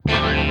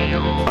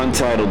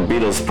Untitled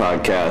Beatles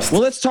podcast. Well,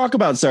 let's talk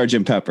about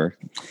Sgt. Pepper.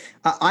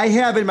 I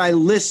have in my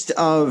list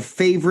of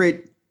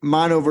favorite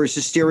mono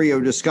versus stereo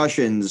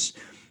discussions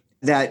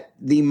that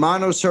the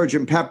mono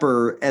Sgt.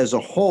 Pepper as a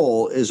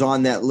whole is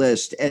on that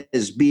list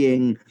as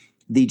being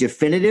the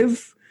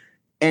definitive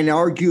and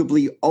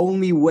arguably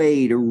only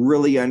way to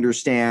really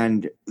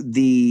understand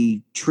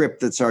the trip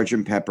that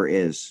Sgt. Pepper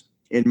is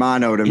in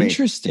mono to me.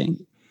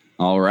 Interesting.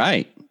 All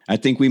right. I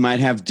think we might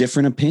have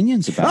different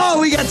opinions about it. Oh,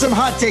 we got some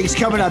hot takes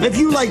coming up. If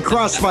you like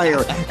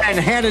Crossfire and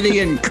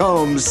Hannity and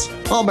Combs,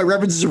 all my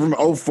references are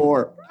from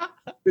 04.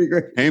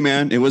 Hey,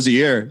 man, it was a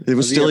year. It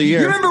was still a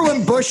year. You remember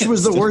when Bush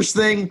was the worst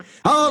thing?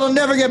 Oh, it'll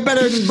never get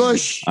better than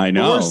Bush. I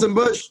know. Worse than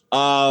Bush.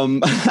 Well,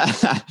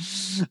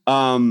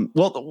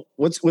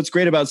 what's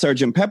great about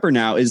Sgt. Pepper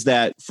now is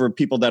that for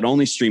people that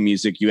only stream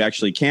music, you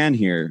actually can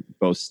hear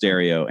both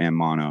stereo and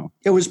mono.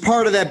 It was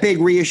part of that big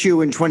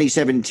reissue in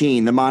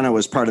 2017. The mono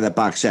was part of that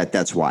box set.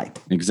 That's why.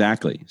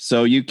 Exactly.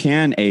 So you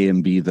can A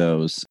and B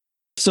those.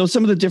 So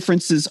some of the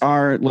differences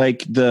are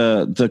like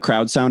the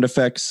crowd sound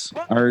effects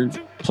are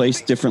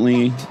placed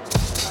differently.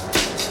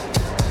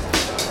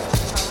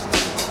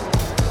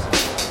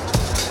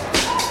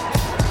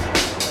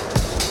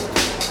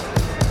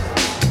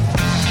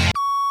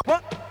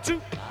 One, two,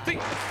 three,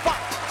 four.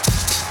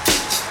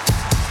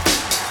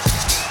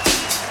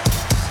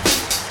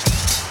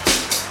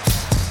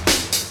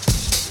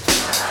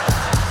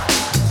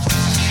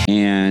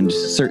 And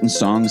certain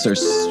songs are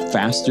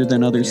faster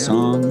than other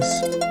songs.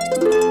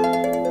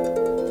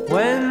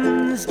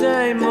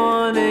 Wednesday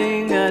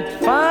morning at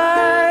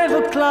 5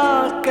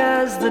 o'clock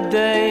as the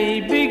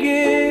day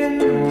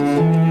begins.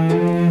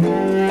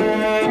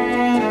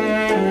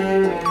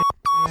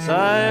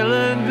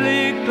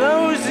 Silently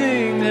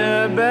closing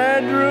her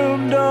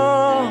bedroom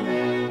door,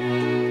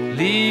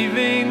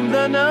 leaving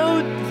the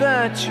note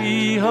that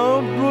she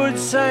hoped would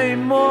say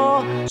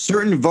more.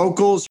 Certain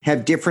vocals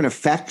have different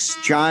effects.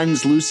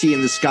 John's Lucy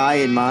in the Sky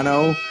in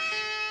mono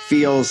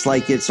feels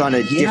like it's on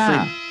a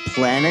different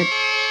planet.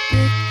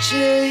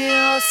 Picture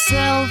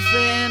yourself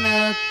in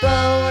a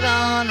boat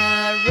on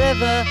a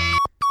river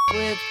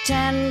with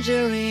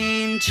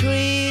tangerine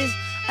trees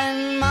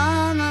and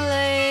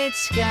marmalade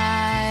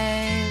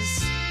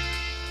skies.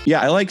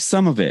 Yeah, I like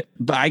some of it,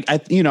 but I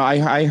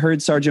heard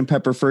Sgt.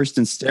 Pepper first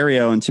in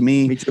stereo, and to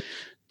me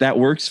that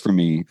works for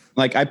me.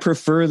 Like I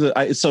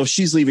prefer so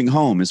She's Leaving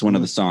Home is one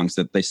of the songs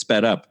that they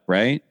sped up,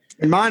 right?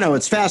 In mono,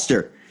 it's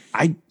faster.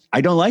 I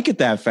don't like it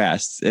that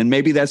fast. And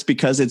maybe that's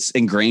because it's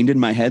ingrained in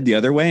my head the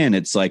other way. And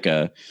it's like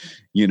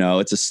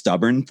it's a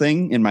stubborn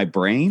thing in my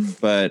brain,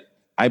 but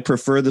I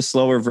prefer the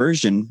slower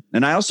version.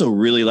 And I also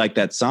really like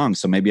that song.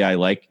 So maybe I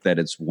like that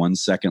it's 1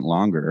 second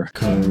longer.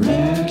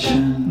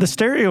 Correction. The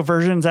stereo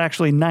version is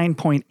actually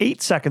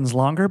 9.8 seconds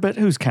longer, but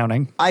who's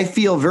counting? I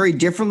feel very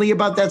differently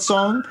about that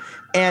song.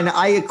 And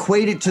I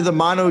equate it to the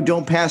mono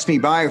Don't Pass Me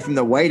By from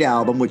the White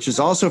Album, which is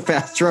also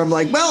faster. I'm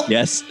like, well,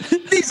 yes,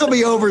 these will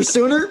be over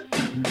sooner.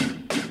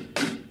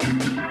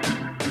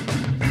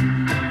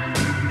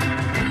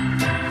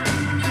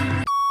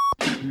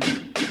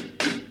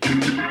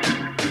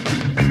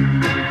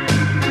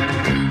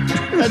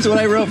 That's what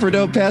I wrote for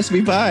Don't Pass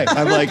Me By.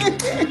 I'm like,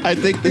 I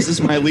think this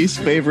is my least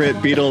favorite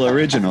Beatle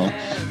original.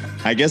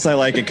 I guess I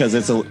like it because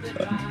it's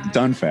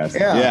done fast.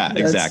 Yeah,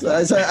 exactly.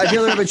 I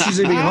feel like She's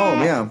Leaving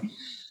Home, yeah.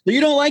 But you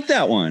don't like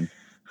that one.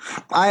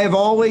 I've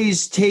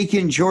always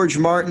taken George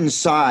Martin's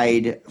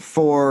side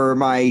for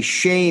my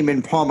shame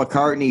in Paul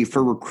McCartney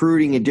for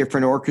recruiting a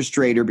different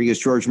orchestrator because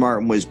George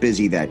Martin was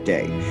busy that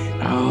day.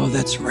 Oh,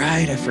 that's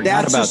right. I forgot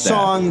That's about that. That's a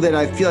song that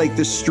I feel like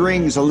the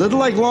strings, a little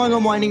like Long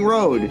and Winding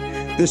Road,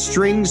 the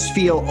strings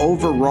feel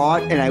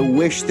overwrought, and I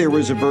wish there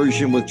was a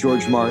version with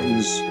George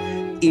Martin's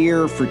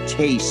ear for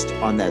taste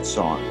on that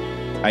song.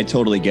 I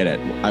totally get it.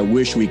 I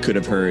wish we could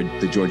have heard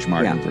the George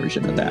Martin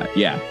version of that.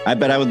 Yeah, I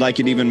bet I would like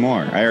it even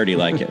more. I already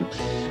like it.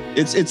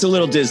 It's a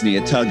little Disney.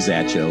 It tugs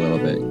at you a little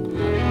bit.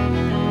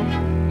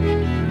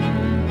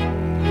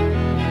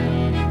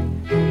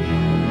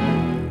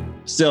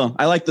 Still,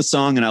 I like the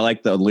song and I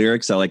like the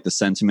lyrics. I like the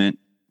sentiment.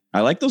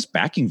 I like those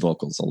backing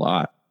vocals a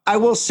lot. I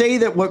will say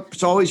that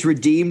what's always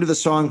redeemed the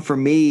song for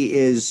me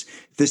is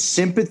the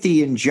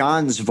sympathy in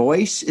John's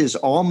voice is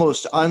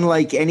almost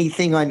unlike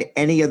anything on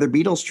any other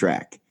Beatles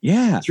track.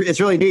 Yeah. It's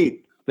really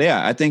neat.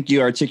 Yeah, I think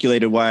you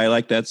articulated why I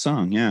like that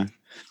song. Yeah.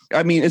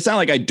 I mean, it's not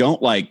like I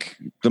don't like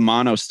the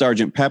mono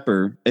Sgt.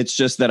 Pepper. It's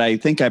just that I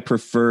think I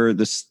prefer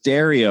the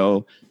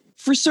stereo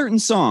for certain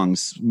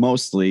songs,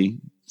 mostly.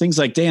 Things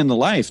like Day in the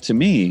Life, to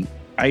me,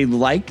 I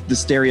like the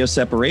stereo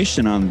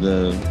separation on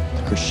the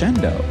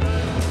crescendo.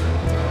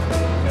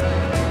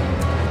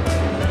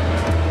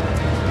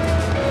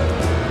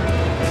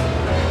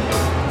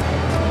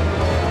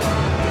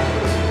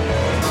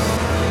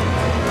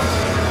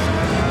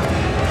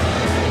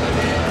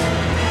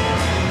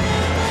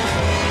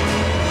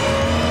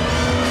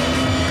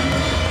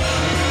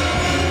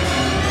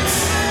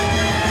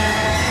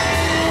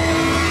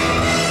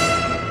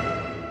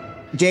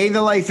 Day in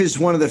the Life is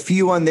one of the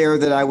few on there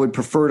that I would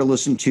prefer to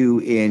listen to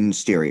in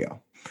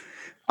stereo.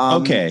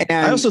 Okay.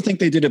 And I also think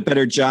they did a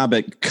better job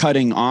at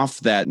cutting off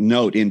that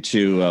note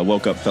into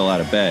Woke Up, Fell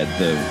Out of Bed,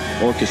 the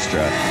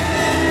orchestra.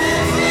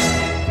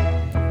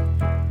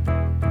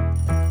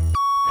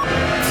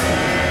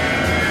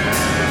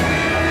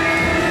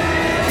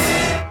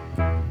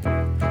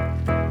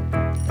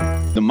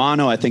 The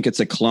mono, I think it's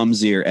a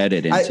clumsier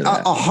edit into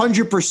that.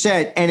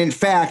 100%. And in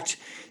fact,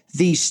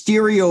 the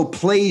stereo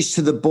plays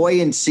to the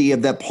buoyancy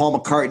of that Paul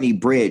McCartney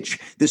bridge.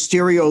 The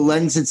stereo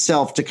lends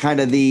itself to kind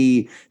of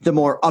the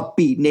more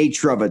upbeat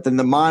nature of it. Than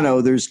the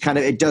mono, there's kind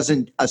of, it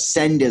doesn't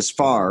ascend as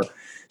far.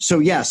 So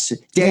yes,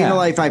 Day in the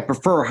Life I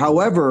prefer.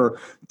 However,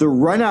 the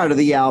run out of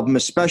the album,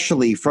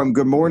 especially from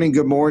Good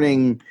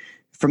Morning,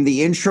 from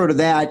the intro to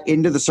that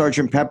into the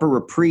Sgt. Pepper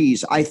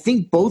reprise, I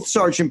think both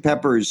Sgt.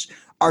 Peppers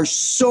are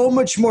so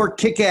much more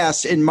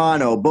kick-ass in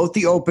mono, both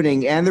the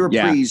opening and the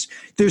reprise. Yeah.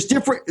 There's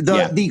different,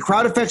 the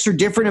crowd effects are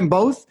different in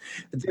both.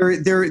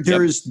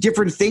 There's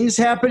different things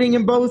happening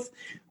in both.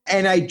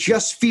 And I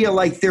just feel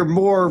like they're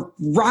more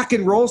rock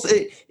and roll.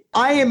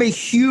 I am a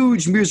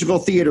huge musical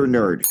theater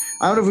nerd.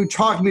 I don't know if we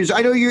talk music.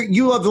 I know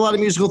you loved a lot of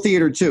musical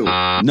theater too.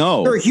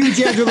 No. You're a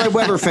huge Andrew Lloyd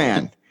Webber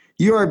fan.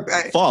 You're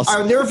false.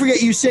 I'll never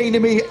forget you saying to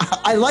me,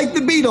 I like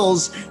the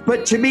Beatles,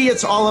 but to me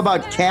it's all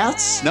about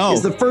cats. No.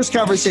 Is the first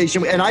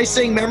conversation. And I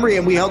sang Memory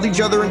and we held each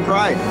other and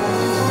cried.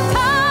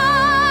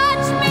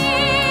 Touch me,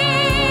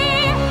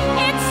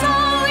 it's so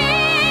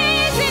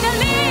easy to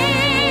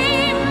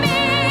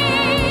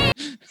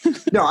leave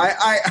me. No,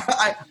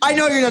 I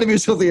know you're not a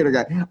musical theater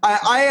guy.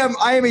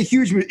 I am a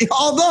huge,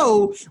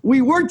 although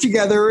we worked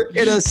together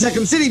in a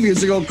Second City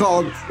musical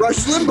called Rush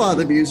Limbaugh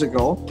the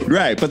Musical.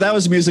 Right, but that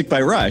was music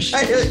by Rush.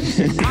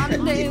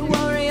 Monday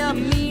warrior,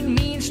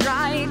 mean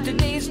strike.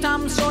 Today's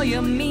Tom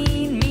Sawyer,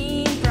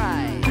 mean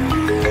pride.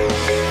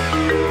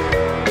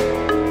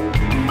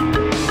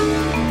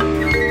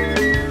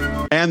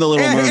 And the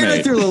Little Mermaid. And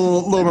I threw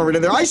Little Mermaid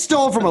in there. I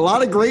stole from a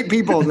lot of great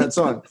people in that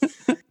song.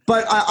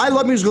 But I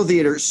love musical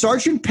theater.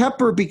 Sgt.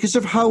 Pepper, because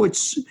of how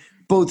it's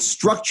both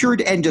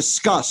structured and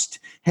discussed,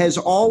 has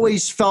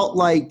always felt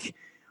like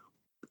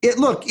it.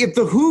 Look, if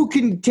the Who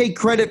can take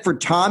credit for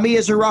Tommy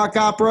as a rock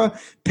opera,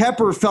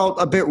 Pepper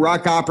felt a bit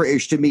rock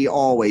opera-ish to me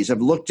always.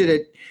 I've looked at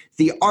it.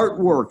 The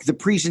artwork, the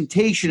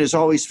presentation has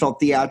always felt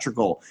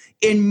theatrical.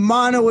 In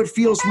mono, it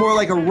feels more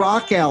like a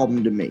rock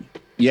album to me.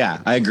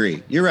 Yeah, I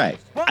agree. You're right.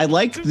 I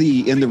like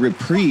in the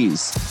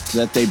reprise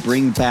that they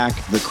bring back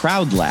the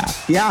crowd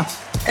laugh. Yeah,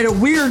 at a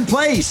weird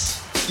place.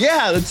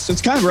 Yeah,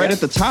 it's kind of right at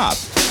the top.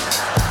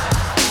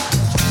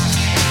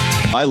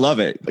 I love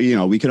it. You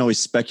know, we can always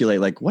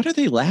speculate, like, what are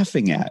they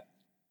laughing at?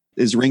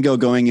 Is Ringo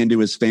going into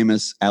his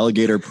famous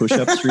alligator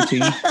push-ups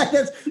routine?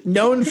 That's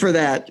known for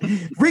that.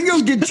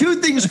 Ringo did two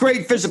things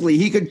great physically.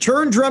 He could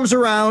turn drums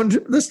around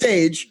the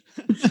stage.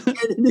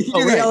 And he could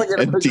do the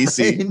alligator push-ups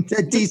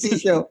at DC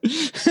show.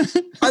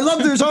 I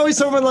love there's always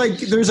someone like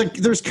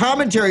there's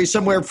commentary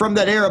somewhere from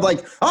that era of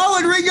like, oh,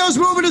 and Ringo's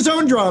moving his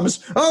own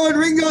drums. Oh, and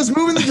Ringo's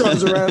moving the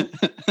drums around.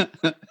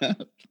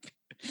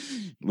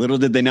 Little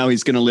did they know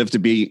he's going to live to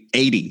be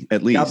 80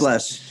 at least. God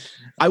bless.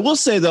 I will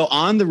say though,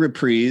 on the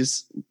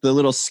reprise,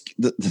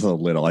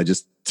 I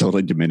just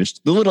totally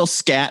diminished the little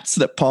scats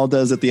that Paul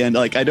does at the end.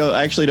 Like I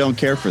actually don't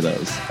care for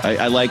those.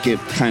 I like it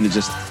kind of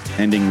just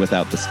ending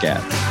without the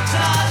scat.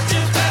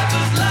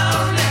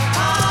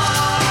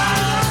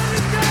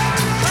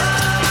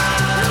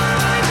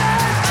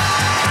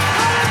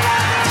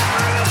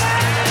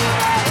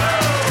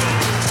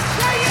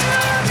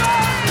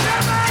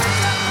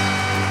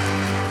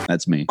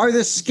 That's me. Are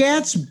the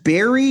scats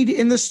buried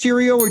in the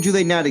stereo or do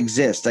they not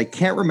exist? I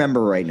can't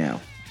remember right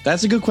now.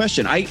 That's a good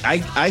question.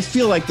 I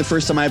feel like the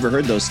first time I ever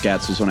heard those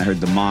scats was when I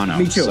heard the mono.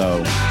 Me too.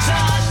 So.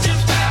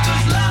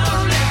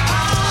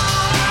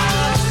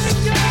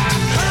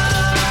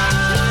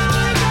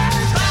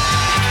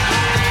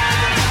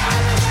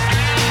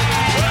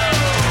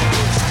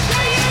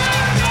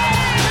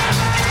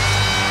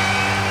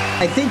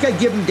 I think I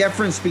give them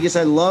deference because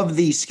I love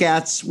the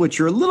scats, which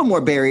are a little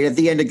more buried at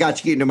the end of Got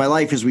to Get Into My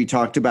Life, as we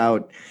talked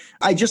about.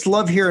 I just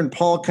love hearing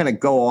Paul kind of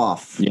go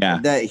off.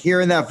 Yeah.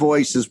 Hearing that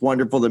voice is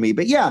wonderful to me.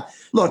 But yeah,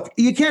 look,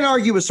 you can't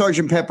argue with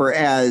Sgt. Pepper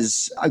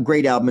as a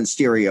great album in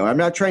stereo. I'm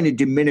not trying to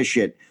diminish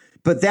it,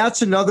 but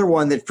that's another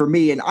one that for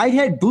me, and I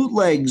had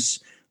bootlegs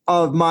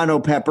of Mono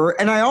Pepper,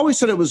 and I always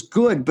thought it was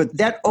good, but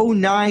that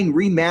 09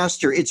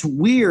 remaster, it's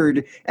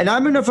weird, and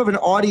I'm enough of an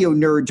audio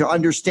nerd to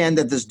understand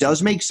that this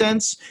does make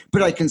sense,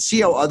 but I can see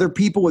how other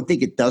people would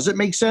think it doesn't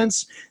make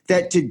sense,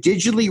 that to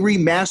digitally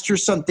remaster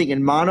something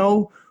in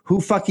mono,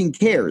 who fucking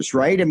cares,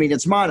 right? I mean,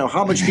 it's mono.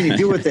 How much can you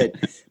do with it?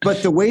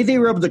 But the way they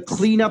were able to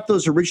clean up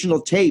those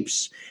original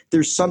tapes,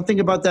 there's something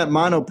about that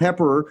Mono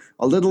Pepper,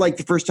 a little like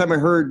the first time I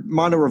heard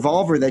Mono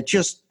Revolver, that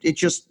just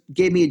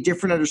gave me a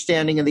different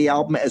understanding of the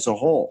album as a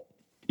whole.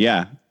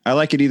 Yeah, I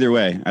like it either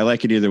way.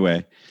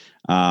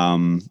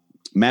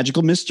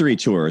 Magical Mystery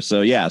Tour.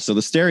 So yeah, so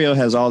the stereo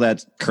has all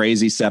that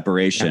crazy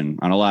separation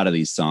on a lot of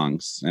these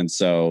songs. And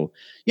so,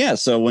 yeah,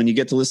 so when you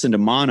get to listen to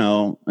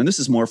mono, and this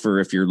is more for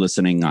if you're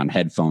listening on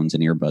headphones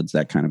and earbuds,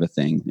 that kind of a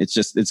thing,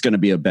 it's going to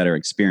be a better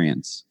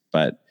experience.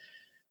 But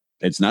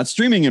it's not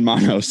streaming in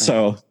mono,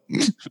 so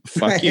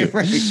fuck you.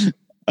 Right.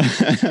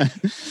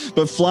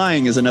 But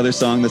Flying is another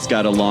song that's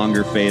got a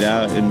longer fade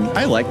out, and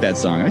I like that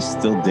song. I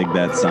still dig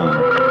that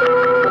song.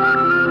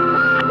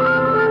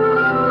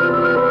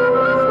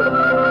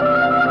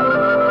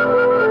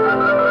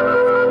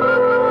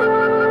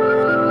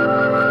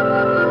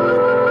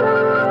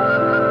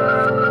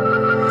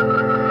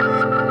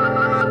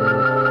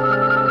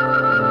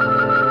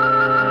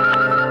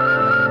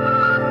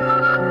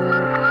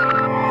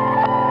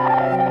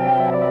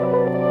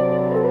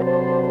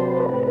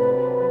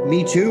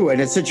 Me too. And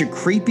it's such a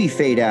creepy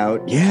fade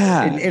out.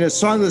 Yeah. In a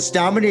song that's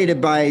dominated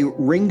by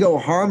Ringo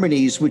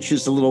harmonies, which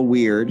is a little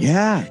weird.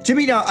 Yeah. To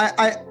me now,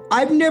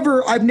 I've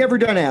never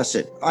done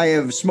acid. I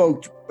have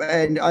smoked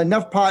and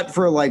enough pot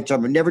for a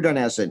lifetime. I've never done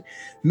acid.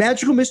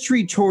 Magical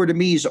Mystery Tour to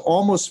me has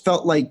almost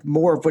felt like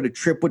more of what a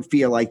trip would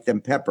feel like than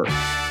Pepper.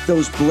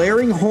 Those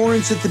blaring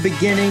horns at the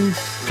beginning.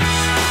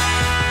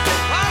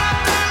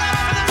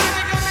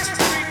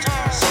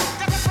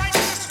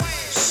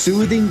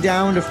 Soothing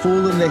down to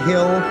Fool in the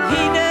Hill.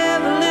 He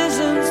never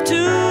listens to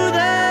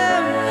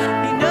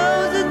them. He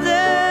knows that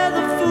they're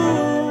the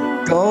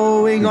fool.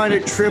 Going on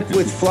a trip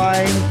with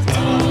Flying.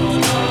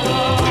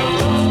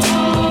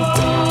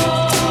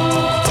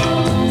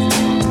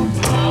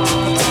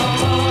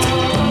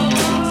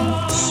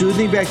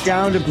 Soothing back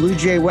down to Blue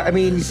Jay. I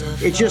mean,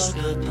 it just,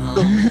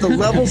 the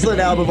levels of that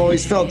album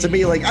always felt to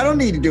me like, I don't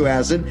need to do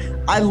acid.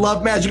 I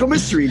love Magical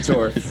Mystery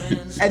Tour.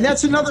 And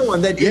that's another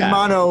one that in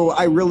mono,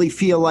 I really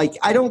feel like,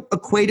 I don't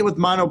equate it with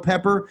Mono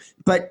Pepper,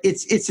 but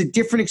it's a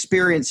different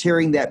experience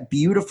hearing that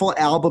beautiful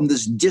album,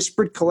 this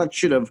disparate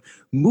collection of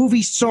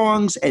movie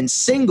songs and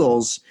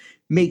singles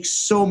makes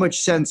so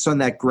much sense on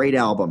that great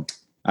album.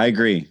 I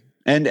agree.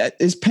 And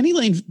is Penny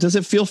Lane, does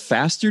it feel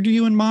faster to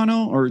you in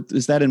mono, or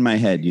is that in my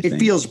head, you think? It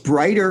feels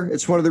brighter.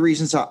 It's one of the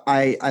reasons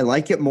I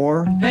like it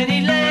more.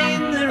 Penny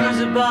Lane, there is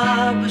a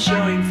barber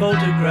showing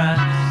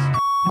photographs.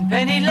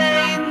 Penny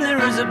Lane,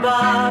 there is a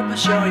barber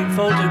showing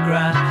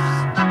photographs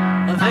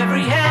of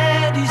every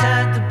head he's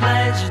had the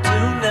pleasure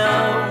to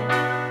know.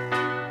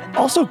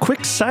 Also,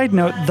 quick side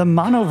note, the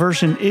mono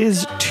version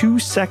is 2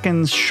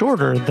 seconds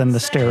shorter than the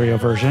stereo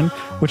version,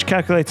 which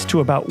calculates to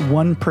about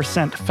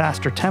 1%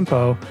 faster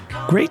tempo.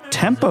 Great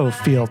tempo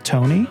feel,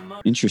 Tony.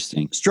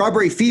 Interesting.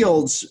 Strawberry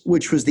Fields,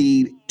 which was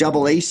the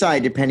double A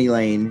side to Penny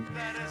Lane,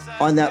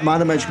 on that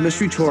Mono Magic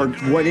Mystery Tour,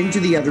 one into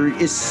the other,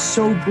 is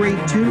so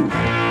great too.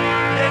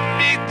 Let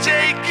me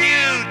take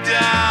you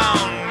down,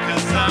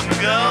 'cause I'm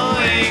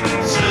going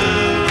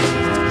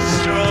to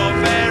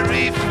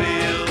Strawberry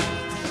Fields.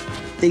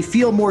 They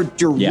feel more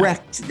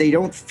direct. Yeah. They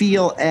don't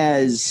feel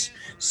as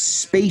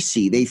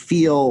spacey. They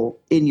feel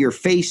in your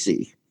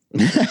facey.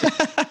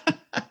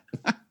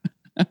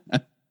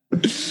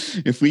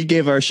 If we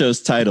gave our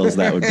shows titles,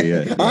 that would be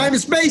it. I'm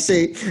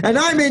spacey and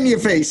I'm in your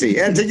facey,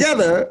 and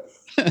together.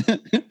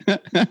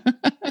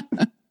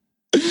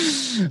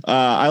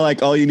 I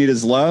like All You Need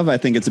Is Love. I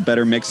think it's a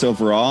better mix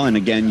overall. And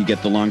again, you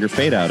get the longer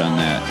fade out on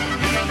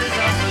that.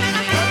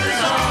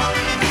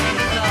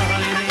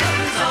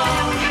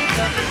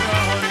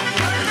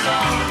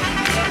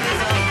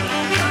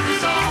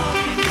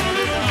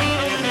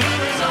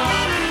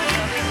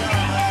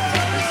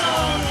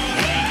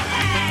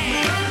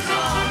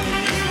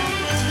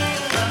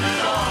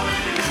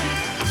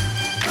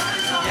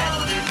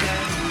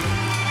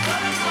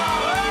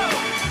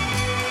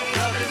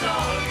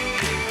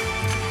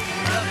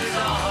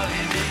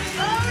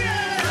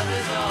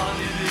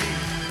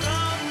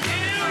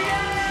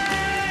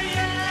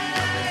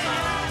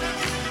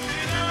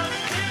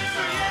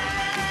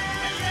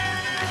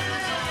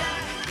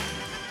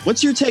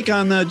 What's your take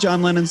on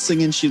John Lennon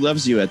singing She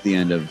Loves You at the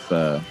end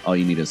of All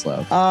You Need Is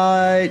Love?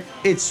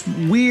 It's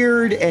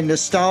weird and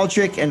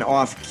nostalgic and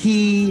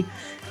off-key.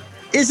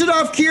 Is it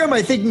off-key, or am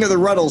I thinking of the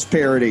Ruddles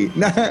parody?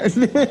 I'm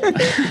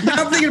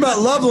thinking about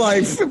Love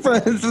Life for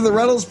the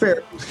Ruddles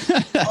parody.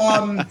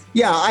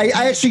 I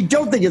actually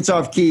don't think it's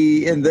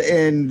off-key in the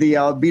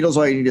Beatles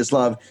All You Need Is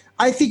Love.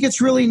 I think it's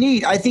really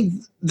neat. I think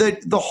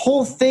that the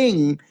whole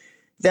thing,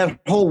 that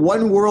whole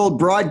one world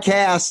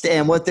broadcast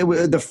and what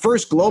the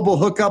first global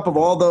hookup of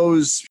all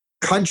those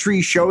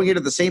countries showing it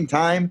at the same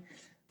time,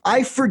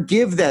 I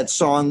forgive that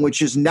song,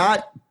 which is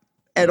not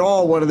at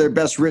all one of their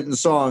best written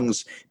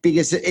songs,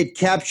 because it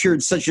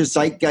captured such a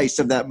zeitgeist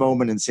of that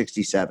moment in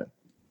 67.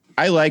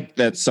 I like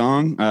that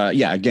song.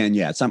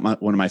 It's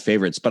not one of my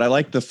favorites, but I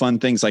like the fun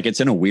things. Like, it's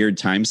in a weird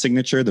time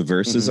signature. The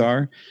verses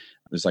are.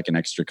 There's like an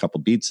extra couple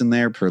beats in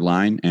there per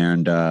line.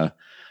 And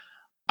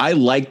I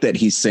like that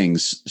he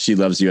sings She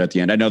Loves You at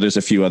the end. I know there's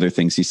a few other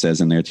things he says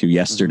in there too,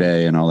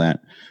 Yesterday and all that.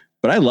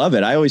 But I love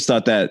it. I always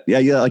thought that,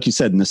 like you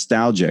said,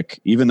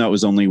 nostalgic, even though it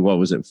was only,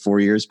 4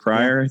 years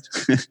prior?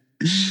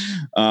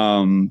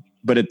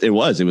 But it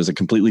was a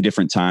completely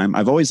different time.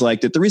 I've always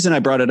liked it. The reason I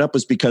brought it up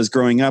was because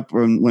growing up,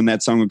 when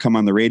that song would come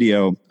on the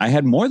radio, I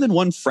had more than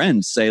one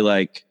friend say,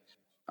 like,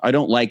 I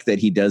don't like that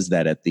he does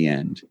that at the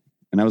end.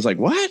 And I was like,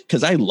 what?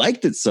 Because I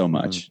liked it so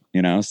much,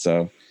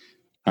 so.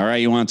 All right,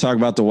 you want to talk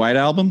about the White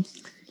Album?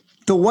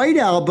 The White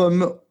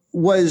Album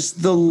was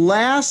the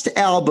last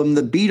album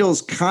the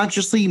Beatles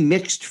consciously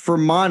mixed for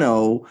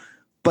mono,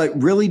 but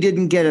really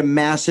didn't get a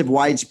massive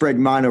widespread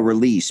mono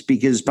release,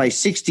 because by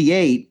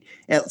 68,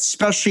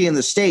 especially in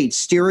the States,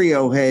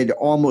 stereo had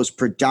almost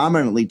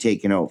predominantly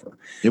taken over.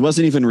 It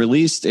wasn't even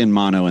released in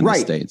mono in the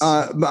States.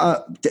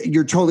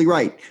 You're totally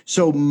right.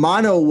 So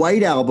mono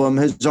White Album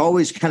has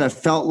always kind of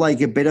felt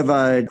like a bit of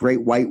a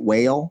great white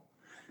whale.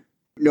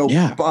 No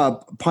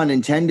pun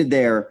intended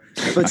there.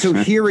 But so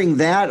hearing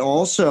that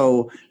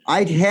also,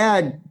 I'd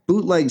had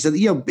bootlegs,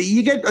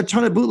 you get a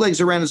ton of bootlegs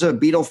around as a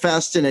Beatle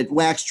Fest and at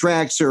Wax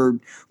Tracks or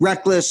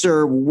Reckless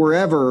or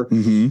wherever.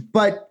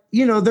 But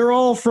they're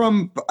all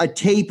from a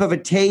tape of a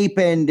tape.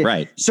 And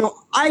so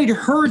I'd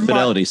heard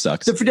fidelity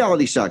sucks. The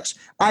fidelity sucks.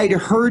 I'd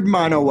heard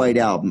Mono White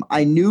Album.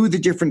 I knew the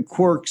different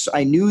quirks.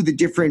 I knew the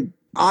different,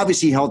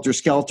 obviously Helter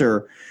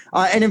Skelter.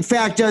 And in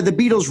fact, the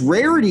Beatles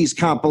Rarities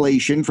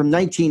compilation from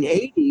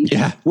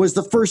 1980 was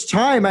the first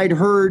time I'd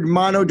heard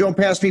Mono Don't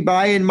Pass Me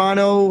By and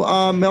Mono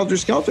Helter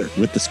Skelter.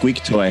 With the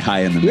squeak toy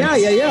high in the mix.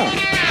 Yeah.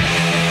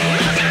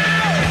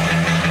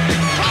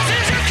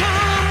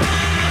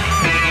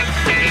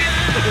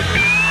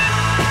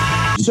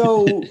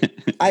 So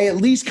I at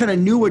least kind of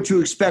knew what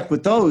to expect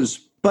with those.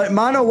 But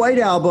Mono White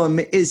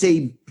Album is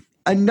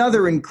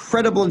another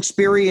incredible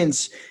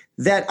experience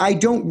that I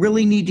don't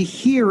really need to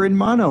hear in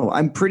mono.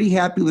 I'm pretty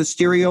happy with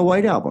Stereo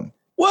White Album.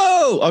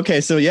 Whoa.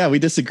 Okay. So we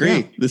disagree.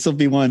 Yeah. This will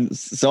be one.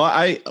 So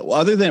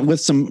other than with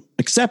some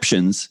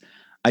exceptions,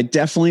 I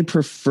definitely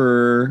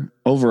prefer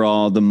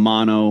overall the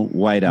Mono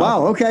White Album.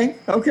 Wow.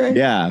 Okay.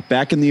 Yeah.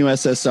 Back in the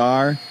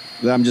USSR,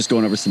 I'm just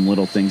going over some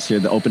little things here.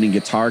 The opening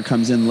guitar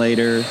comes in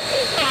later.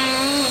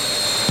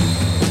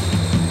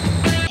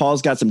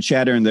 Paul's got some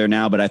chatter in there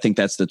now, but I think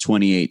that's the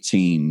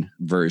 2018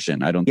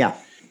 version.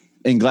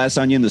 In Glass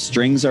Onion, the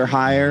strings are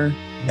higher,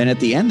 and at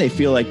the end they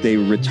feel like they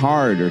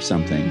retard or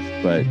something.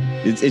 But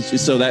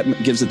it's so that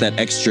gives it that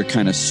extra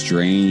kind of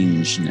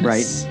strangeness.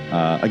 Right.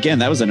 Again,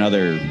 that was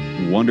another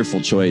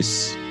wonderful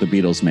choice the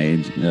Beatles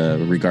made,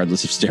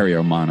 regardless of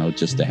stereo mono,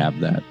 just to have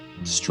that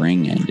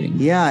string ending.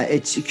 Yeah,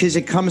 it's because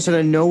it comes out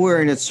of nowhere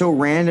and it's so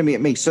random.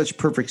 It makes such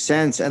perfect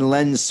sense and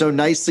lends so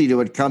nicely to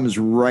what comes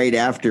right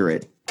after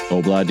it.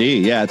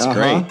 Obla-Dee. Yeah, it's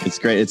great. It's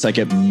great. It's like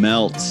it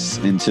melts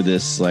into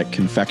this like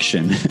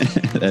confection.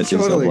 That's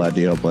just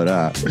Obla-Dee,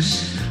 Obla-Da.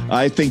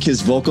 I think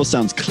his vocal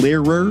sounds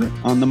clearer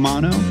on the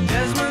mono.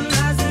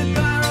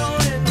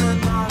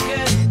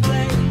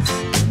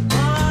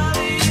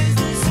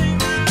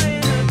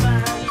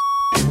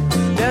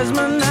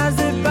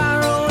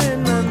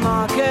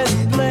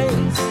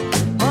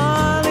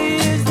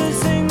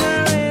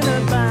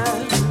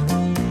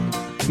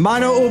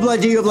 Mono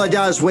Obla-Dee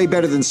Obla-Da is way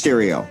better than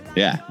stereo.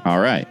 Yeah. All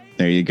right.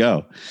 There you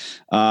go.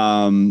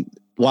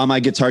 While My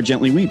Guitar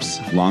Gently Weeps.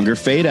 Longer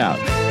fade out.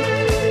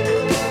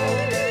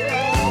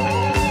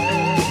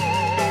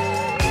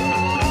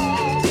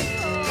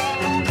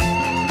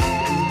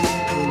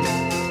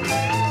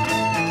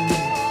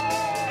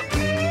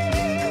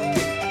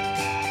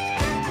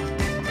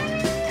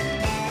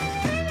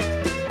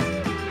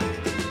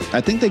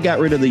 I think they got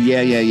rid of the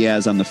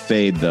yeahs on the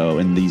fade though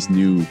in these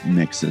new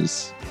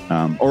mixes.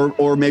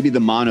 Or maybe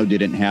the mono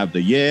didn't have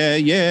the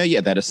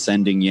yeah, that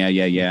ascending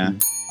yeah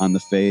on the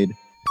fade.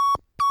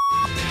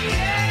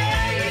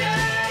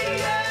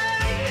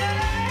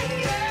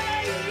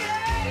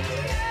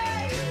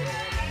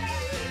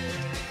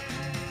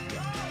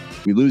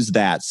 We lose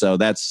that, so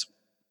that's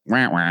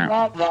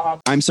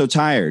I'm So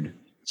Tired.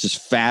 It's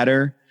just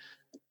fatter.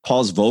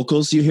 Paul's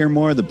vocals, you hear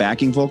more, the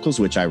backing vocals,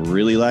 which I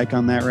really like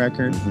on that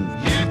record.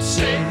 You'd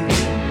say,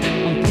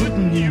 I'm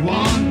putting you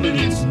on, but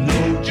it's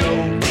no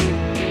joke.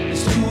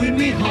 It's doing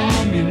me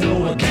harm, you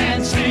know I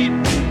can't sleep.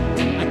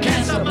 I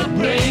can't stop my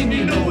brain,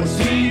 you know it's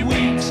 3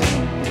 weeks.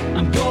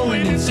 I'm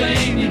going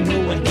insane, you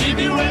know I give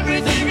you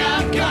everything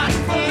I've got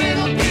for a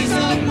little piece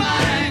of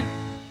mind.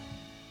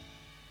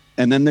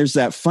 And then there's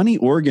that funny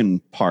organ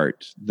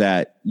part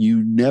that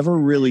you never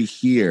really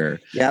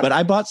hear. Yep. But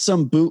I bought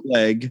some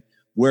bootleg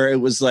where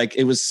it was like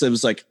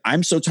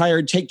I'm so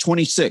tired, take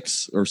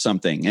 26 or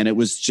something, and it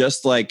was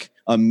just like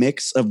a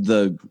mix of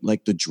the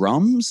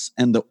drums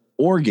and the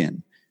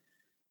organ.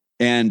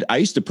 And I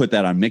used to put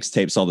that on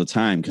mixtapes all the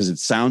time because it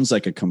sounds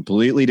like a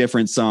completely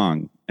different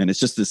song, and it's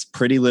just this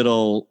pretty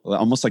little,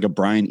 almost like a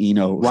Brian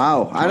Eno.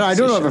 Wow, I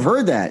don't know if I've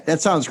heard that. That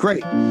sounds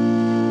great.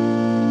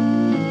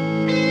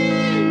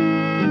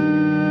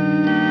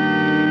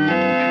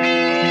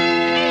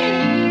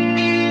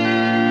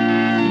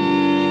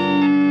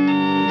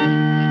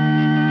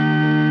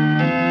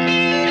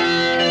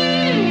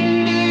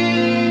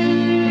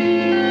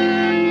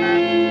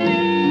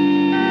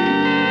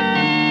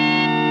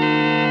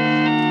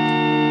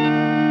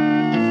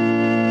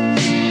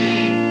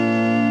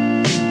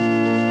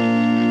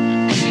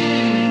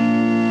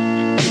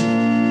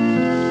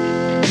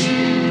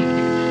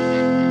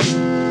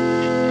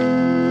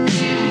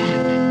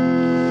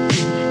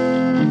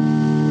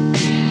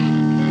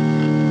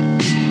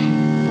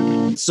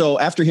 So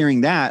after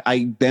hearing that,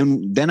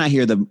 then I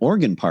hear the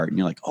organ part, and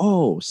you're like,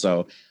 oh,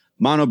 so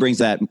mono brings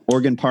that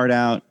organ part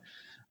out.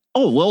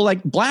 Oh, well,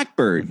 like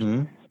Blackbird.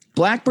 Mm-hmm.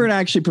 Blackbird, I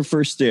actually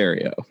prefer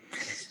stereo.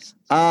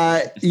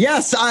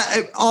 Yes.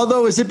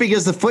 Although, is it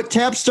because the foot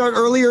taps start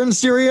earlier in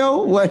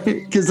stereo? What?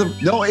 Because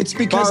No, it's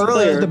because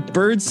the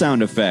bird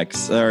sound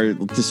effects are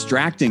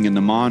distracting in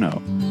the mono.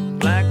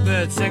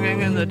 Blackbird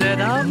singing in the dead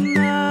of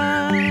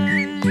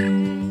night.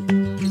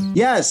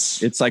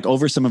 Yes. It's like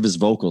over some of his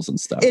vocals and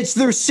stuff. It's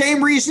the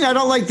same reason I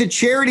don't like the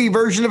charity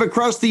version of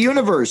Across the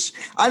Universe.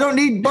 I don't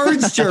need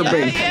birds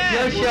chirping.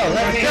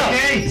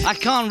 I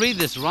can't read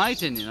this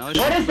writing, you know.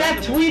 What is that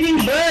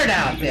tweeting bird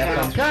out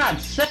there, for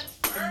God's sake?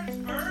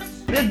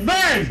 There's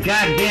birds,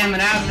 goddammit,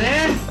 out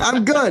there.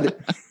 I'm good.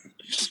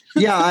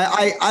 Yeah,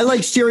 I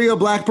like stereo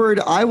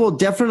Blackbird. I will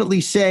definitely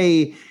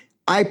say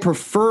I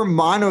prefer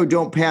mono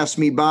Don't Pass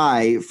Me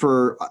By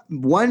for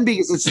one,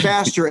 because it's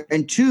faster,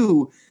 and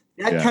two,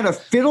 that kind of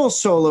fiddle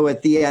solo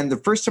at the end. The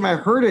first time I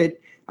heard it,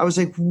 I was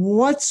like,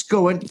 what's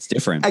going? It's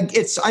different.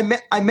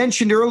 I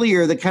mentioned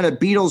earlier the kind of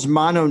Beatles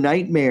mono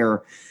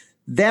nightmare.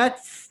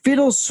 That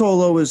fiddle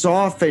solo is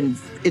off, and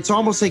it's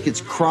almost like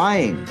it's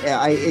crying.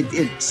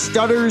 It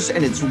stutters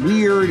and it's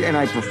weird, and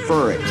I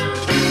prefer it.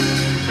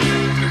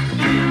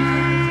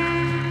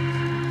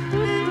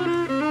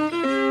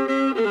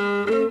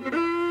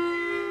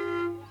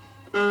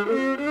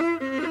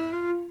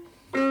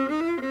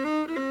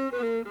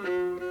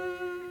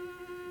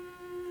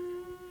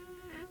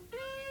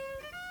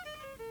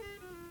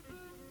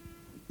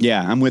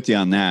 Yeah, I'm with you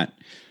on that.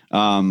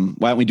 Why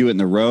don't we do it in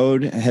the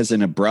road? It has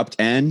an abrupt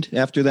end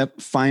after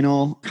that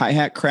final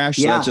hi-hat crash.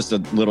 So that's just a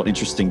little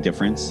interesting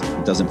difference.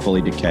 It doesn't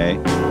fully decay.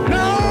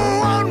 No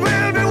one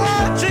will be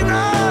watching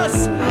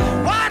us.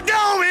 Why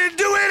don't we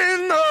do it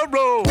in the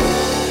road?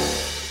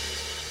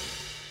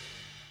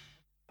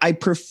 I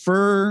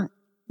prefer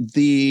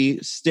the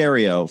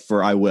stereo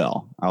for I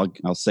Will.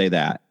 I'll say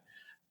that.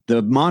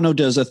 The mono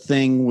does a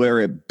thing where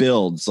it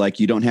builds,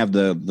 like you don't have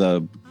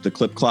the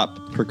clip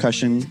clop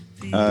percussion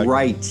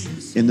right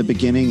in the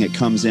beginning. It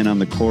comes in on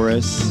the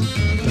chorus.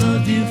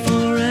 Love you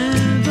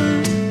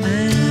forever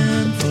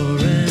and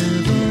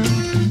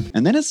forever.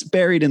 And then it's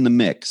buried in the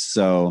mix.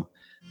 So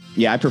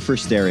yeah, I prefer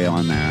stereo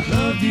on that.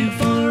 Love you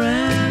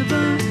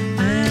forever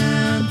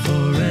and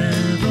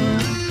forever.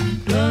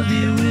 Love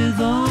you with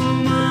all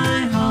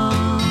my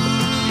heart.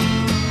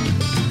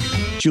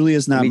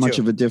 Julia's not Me much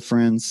too. of a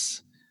difference.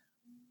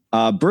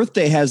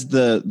 Birthday has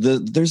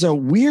there's a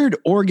weird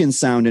organ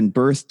sound in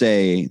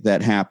Birthday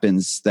that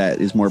happens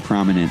that is more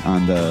prominent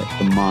on the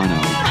mono.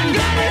 I'm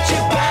glad it's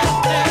your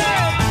birthday.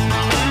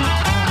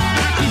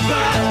 Happy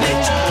birthday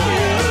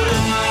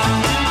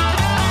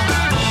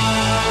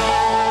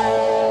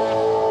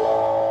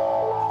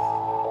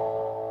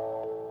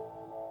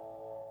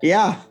to you.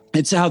 Yeah.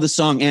 It's how the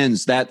song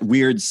ends, that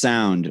weird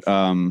sound.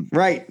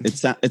 Right.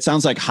 It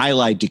sounds like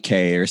highlight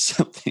decay or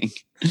something.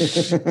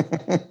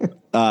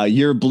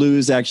 Your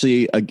Blues,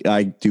 actually,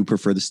 I do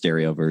prefer the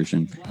stereo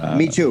version.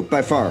 Me too,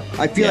 by far.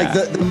 I feel like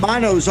the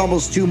mono is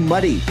almost too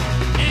muddy.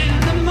 In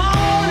the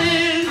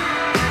morning,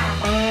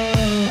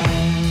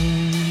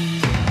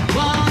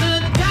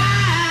 wanna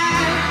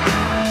die.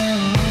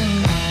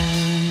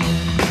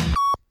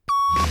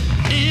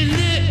 In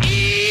the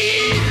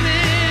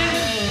evening,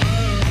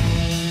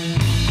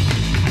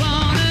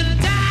 wanna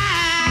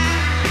die.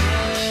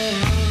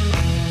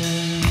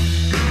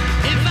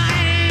 If I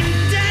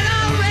ain't dead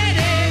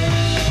already,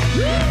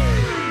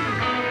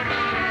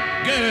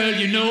 girl,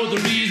 you know the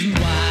reason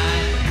why.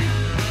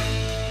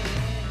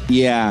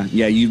 Yeah,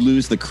 you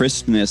lose the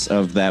crispness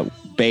of that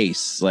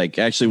bass. Like,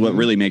 actually, what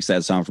really makes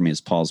that sound for me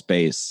is Paul's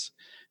bass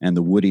and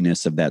the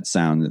woodiness of that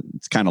sound.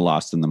 It's kind of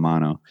lost in the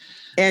mono.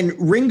 And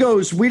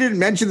Ringo's, we didn't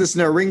mention this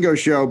in our Ringo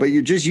show, but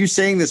you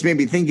saying this made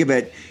me think of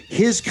it.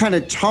 His kind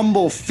of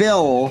tumble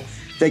fill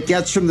that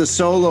gets from the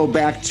solo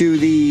back to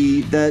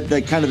the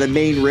kind of the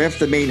main riff,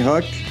 the main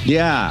hook,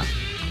 Yeah.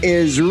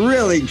 is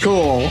really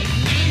cool.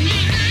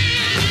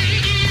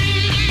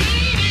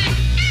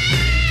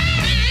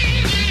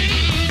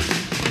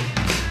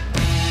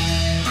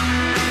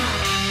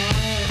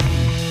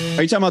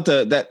 Are you talking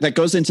about that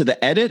goes into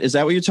the edit? Is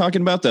that what you're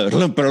talking about?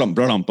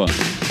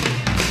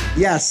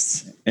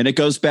 Yes. And it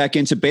goes back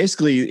into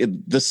basically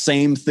the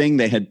same thing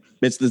they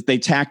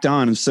tacked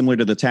on, similar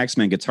to the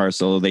Taxman guitar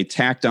solo. They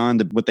tacked on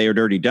what they had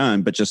already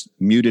done, but just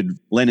muted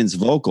Lennon's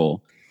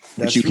vocal,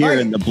 which you hear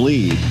in the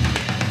bleed.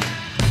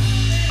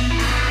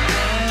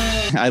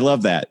 I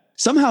love that.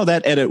 Somehow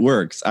that edit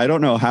works. I don't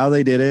know how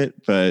they did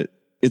it, but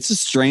it's a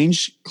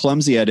strange,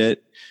 clumsy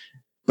edit,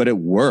 but it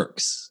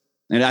works.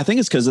 And I think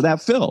it's because of that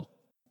fill.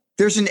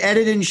 There's an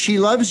edit in She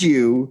Loves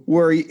You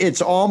where it's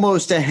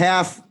almost a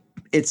half.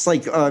 It's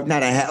like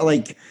not a half,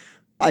 like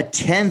a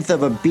tenth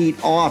of a beat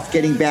off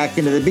getting back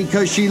into the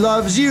Because She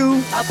Loves You.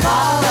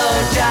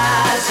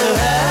 Apologize to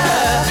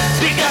her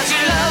because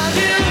she loves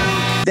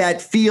you.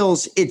 That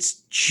feels,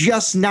 it's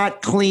just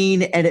not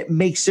clean, and it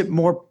makes it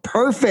more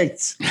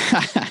perfect.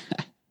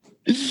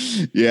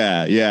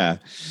 Yeah.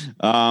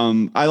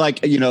 I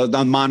like,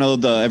 on mono,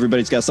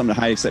 everybody's got something to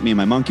hide except me and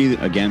my monkey.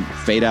 Again,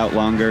 fade out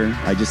longer.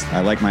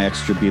 I like my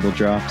extra Beatle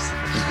drops.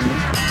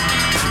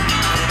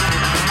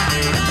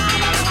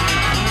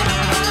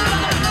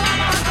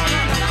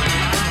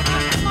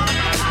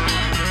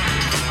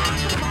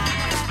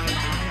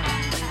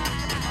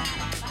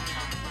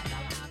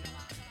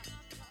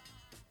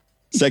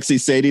 Sexy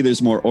Sadie,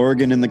 there's more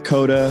organ in the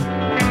coda.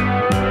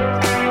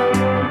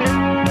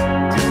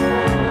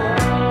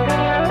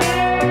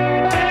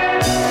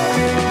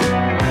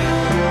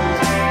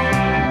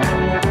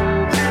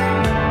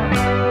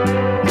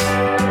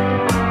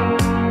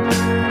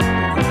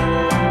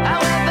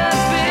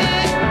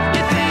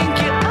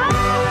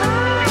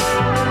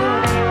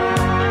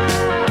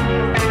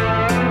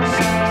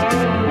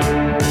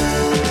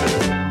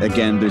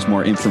 Again, there's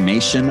more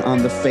information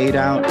on the fade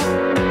out.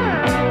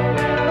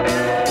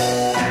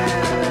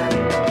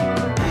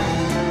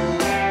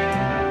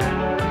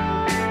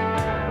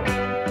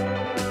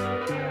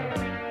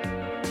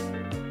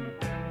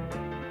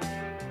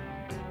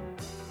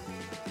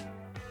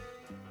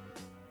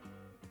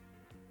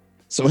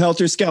 So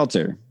Helter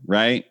Skelter,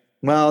 right?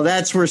 Well,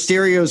 that's where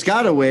stereo's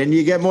got to win.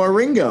 You get more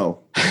Ringo.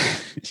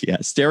 Yeah,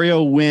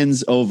 stereo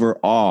wins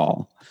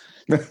overall.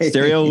 Right.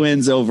 Stereo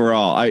wins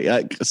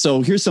overall.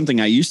 So here's something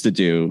I used to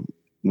do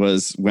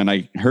was when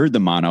I heard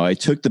the mono, I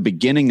took the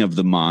beginning of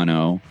the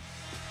mono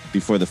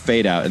before the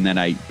fade out, and then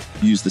I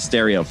used the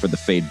stereo for the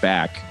fade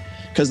back.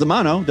 Because the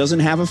mono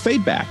doesn't have a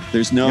fade back.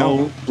 There's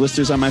no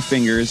blisters on my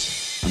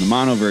fingers on the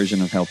mono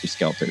version of Helter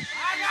Skelter.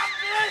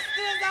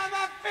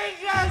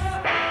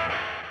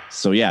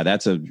 So yeah,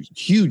 that's a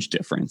huge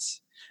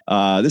difference.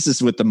 This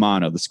is with the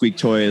mono. The squeak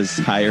toy is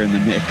higher in the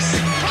mix.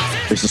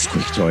 There's a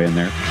squeak toy in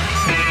there,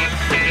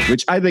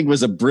 which I think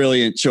was a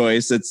brilliant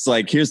choice. It's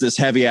like, here's this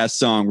heavy ass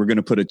song. We're going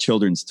to put a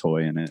children's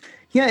toy in it.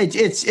 Yeah,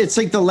 it's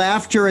like the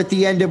laughter at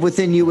the end of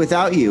Within You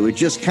Without You. It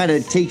just kind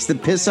of takes the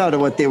piss out of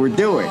what they were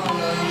doing.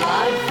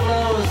 Life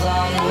flows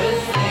on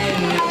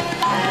within you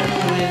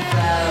and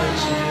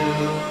without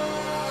you.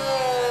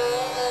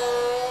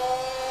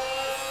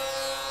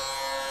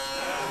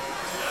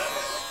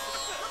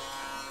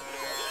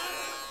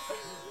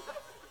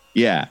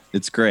 Yeah,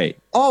 it's great.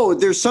 Oh,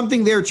 there's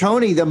something there,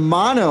 Tony. The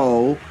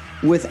mono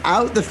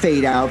without the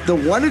fade out. The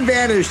one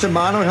advantage to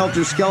mono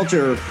Helter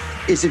Skelter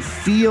is it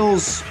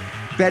feels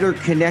better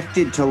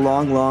connected to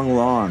Long, Long,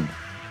 Long.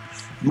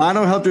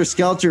 Mono Helter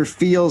Skelter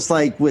feels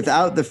like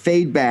without the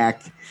fade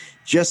back,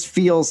 just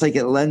feels like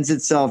it lends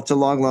itself to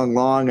Long, Long,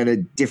 Long in a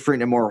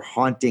different and more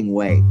haunting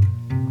way.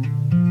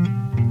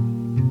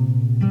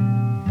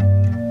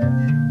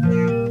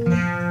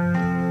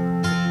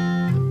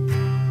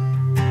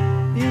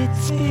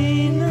 It's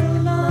been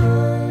a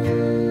long,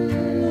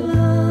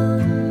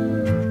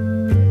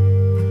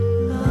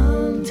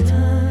 long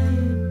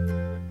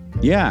time.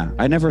 Yeah,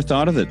 I never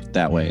thought of it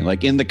that way.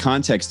 Like in the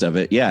context of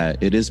it, yeah,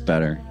 it is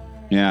better.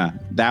 Yeah,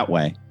 that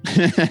way.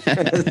 And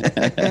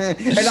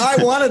I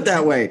want it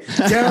that way.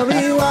 Tell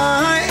me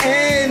why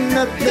ain't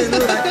nothing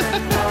like.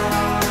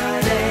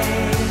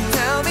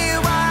 Tell me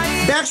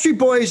why. Backstreet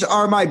Boys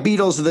are my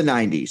Beatles of the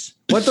 90s.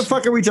 What the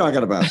fuck are we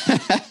talking about?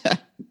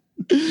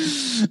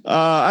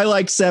 I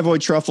like Savoy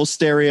Truffle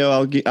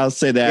Stereo. I'll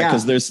say that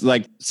because there's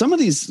like some of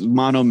these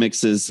mono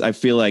mixes. I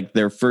feel like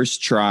their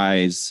first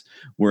tries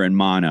were in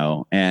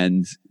mono,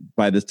 and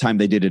by the time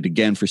they did it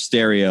again for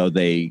stereo,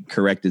 they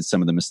corrected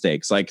some of the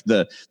mistakes. Like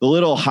the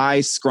little high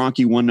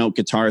skronky one note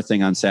guitar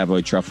thing on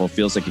Savoy Truffle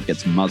feels like it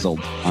gets muzzled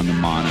on the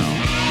mono.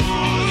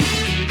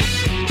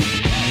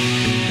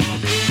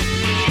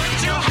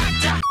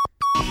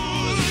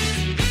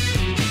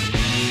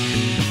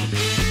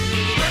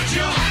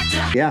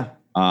 Yeah.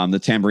 The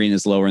tambourine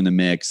is lower in the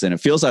mix, and it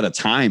feels out of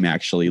time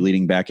actually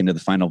leading back into the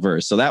final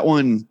verse. So that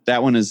one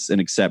is an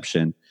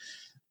exception.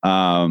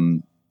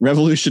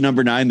 Revolution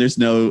number 9, there's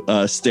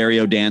no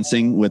stereo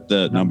dancing with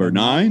the number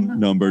nine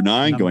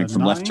going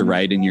from left to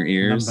right in your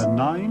ears. Number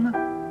nine,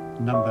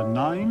 number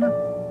nine,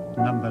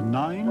 number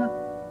nine,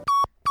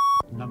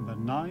 number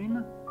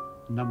nine,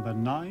 number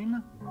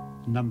nine,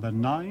 number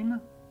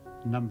nine,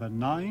 number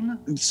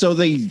nine. So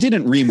they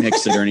didn't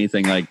remix it or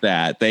anything like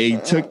that. They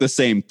took the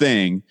same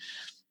thing.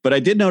 But I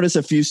did notice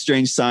a few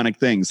strange sonic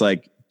things,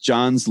 like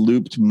John's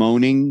looped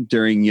moaning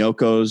during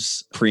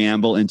Yoko's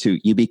preamble into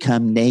 "You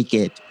Become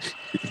Naked."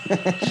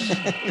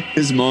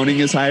 His moaning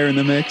is higher in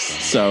the mix.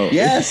 So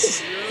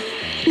yes,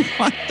 you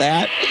want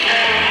that?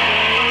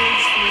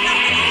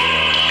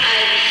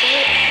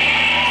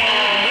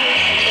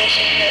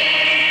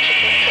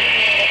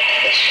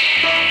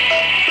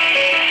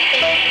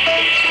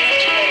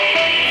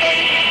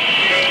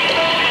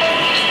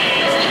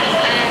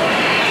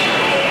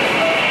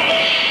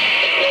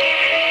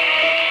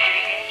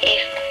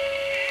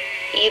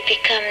 You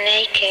become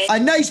naked. A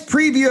nice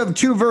preview of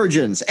Two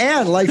Virgins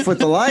and Life with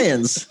the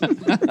Lions.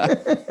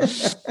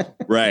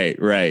 Right.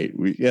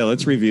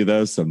 Let's review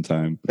those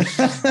sometime.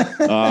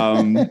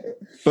 But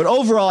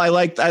overall, I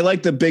like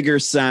the bigger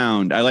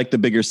sound. I like the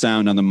bigger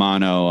sound on the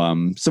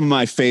mono. Some of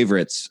my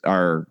favorites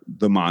are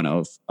the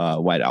mono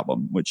White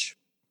Album, which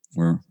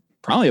we're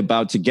probably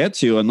about to get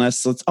to,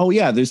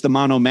 there's the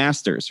mono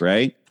masters,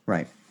 right?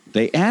 Right.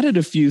 They added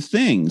a few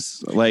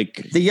things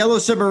like the Yellow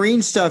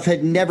Submarine stuff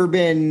had never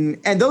been,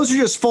 and those are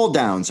just fold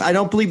downs. I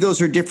don't believe those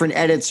are different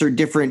edits or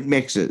different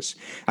mixes.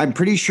 I'm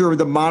pretty sure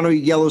the mono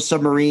Yellow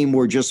Submarine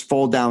were just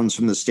fold downs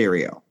from the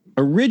stereo.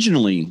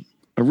 Originally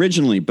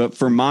originally, but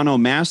for mono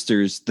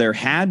masters, there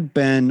had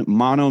been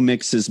mono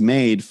mixes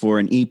made for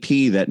an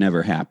EP that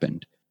never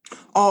happened.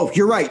 Oh,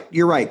 you're right.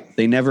 You're right.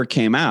 They never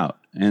came out.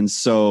 And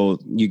so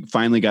you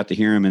finally got to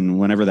hear them in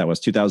whenever that was,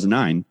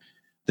 2009.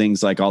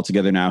 Things like All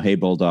Together Now, Hey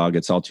Bulldog,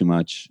 It's All Too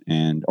Much,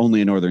 and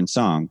Only a Northern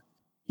Song.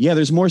 Yeah,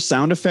 there's more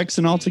sound effects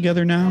in All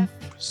Together Now,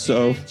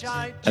 so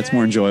that's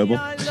more enjoyable.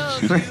 Right.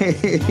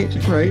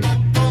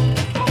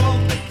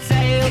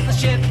 Sail the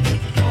ship,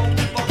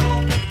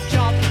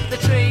 chop the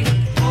tree,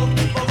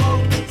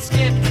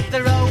 skip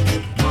the rope,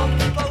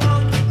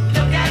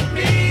 look at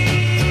me.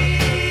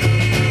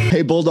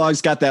 Hey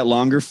Bulldog's got that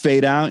longer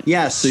fade out.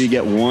 Yes. So you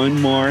get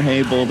one more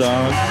Hey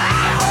Bulldog.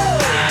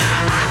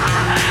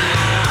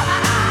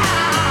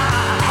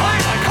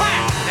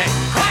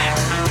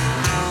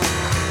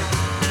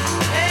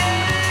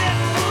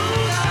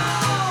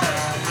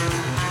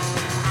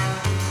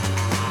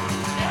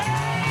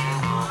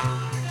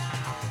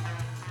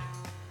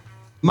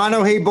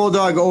 Mono Hey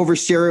Bulldog over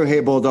stereo Hey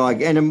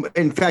Bulldog. And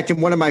in fact, in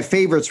one of my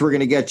favorites we're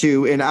going to get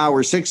to in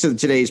hour 6 of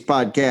today's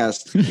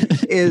podcast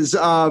is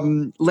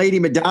Lady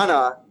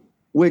Madonna,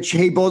 which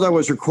Hey Bulldog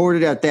was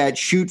recorded at that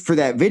shoot for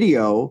that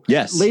video.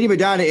 Yes. Lady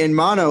Madonna in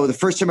mono. The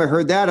first time I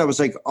heard that, I was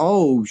like,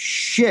 oh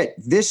shit,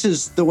 this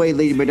is the way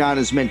Lady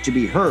Madonna is meant to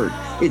be heard.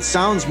 It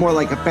sounds more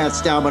like a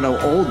Fats Domino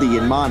oldie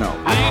in mono.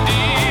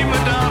 Lady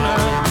Madonna,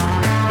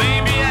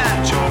 baby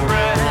at your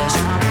breast,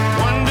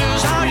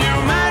 wonders how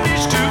you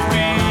manage to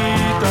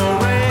feed the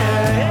rest.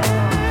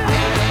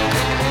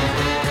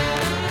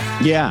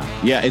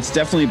 Yeah, it's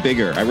definitely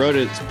bigger. I wrote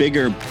it's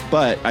bigger,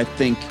 but I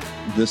think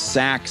the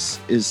sax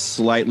is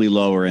slightly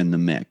lower in the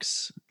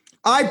mix.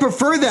 I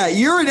prefer that.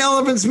 You're an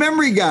Elephant's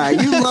Memory guy.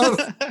 You love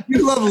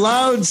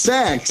loud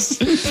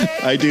sax.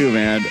 I do,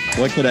 man.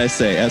 What could I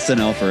say?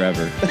 SNL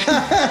forever.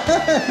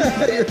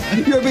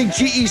 You're a big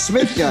G.E.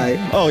 Smith guy.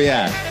 Oh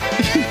yeah.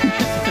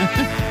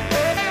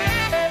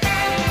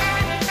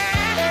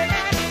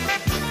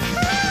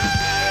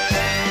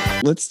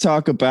 Let's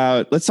talk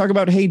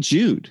about Hey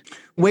Jude.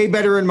 Way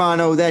better in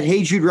mono. That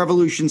Hey Jude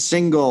Revolution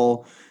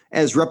single,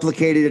 as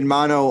replicated in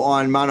mono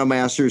on Mono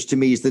Masters, to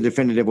me is the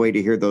definitive way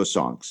to hear those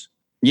songs.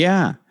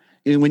 Yeah.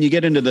 And when you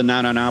get into the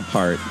na na na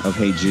part of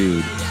Hey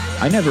Jude,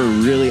 I never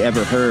really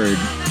ever heard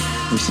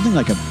there's something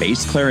like a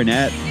bass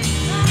clarinet.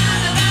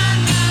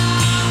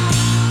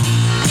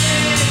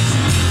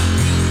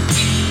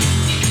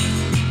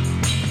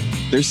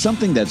 There's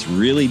something that's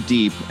really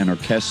deep and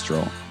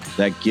orchestral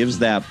that gives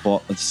that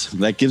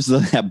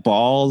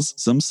balls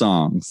some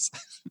songs.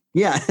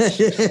 Yeah.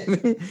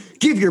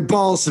 Give your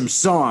balls some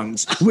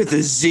songs with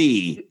a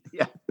Z.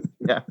 Yeah.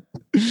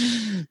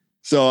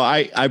 So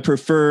I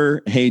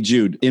prefer Hey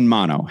Jude in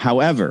mono.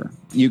 However,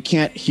 you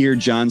can't hear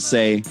John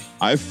say,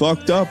 I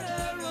fucked up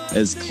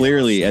as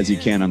clearly as you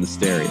can on the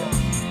stereo.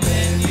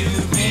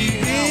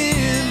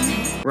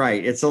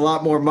 Right. It's a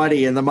lot more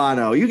muddy in the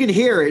mono. You can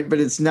hear it, but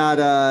it's not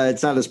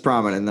as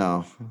prominent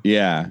though.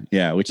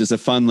 Yeah. Which is a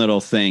fun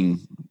little thing.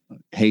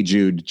 Hey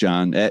Jude,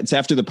 John. It's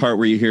after the part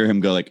where you hear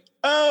him go like,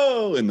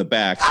 oh, in the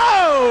back.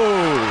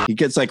 Oh! He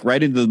gets like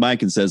right into the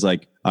mic and says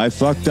like, I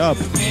fucked up.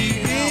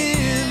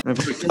 I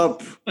fucked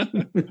up.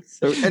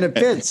 And it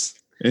fits.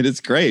 And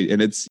it's great.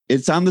 And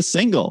it's on the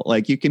single.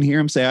 Like you can hear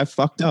him say, I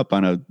fucked up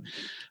on a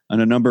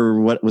number.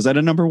 What was that,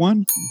 a number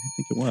one? I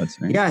think it was,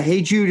 right? Yeah.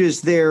 Hey Jude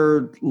is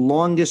their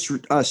longest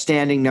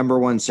standing number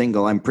one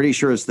single. I'm pretty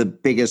sure it's the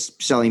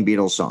biggest selling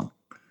Beatles song.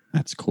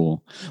 That's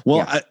cool. Well,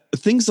 yeah.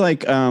 Things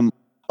like,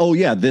 oh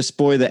yeah, This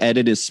Boy, the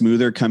edit is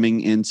smoother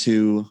coming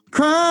into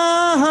Cry.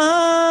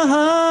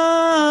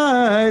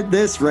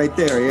 This right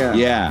there, yeah.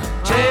 Yeah.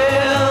 Till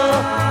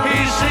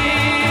he's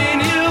seen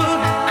you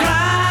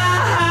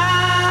cry.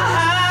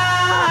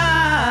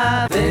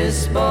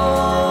 This boy.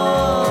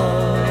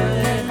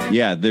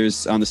 Yeah,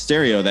 there's on the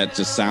stereo that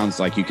just sounds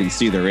like you can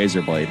see the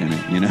razor blade in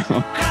it, you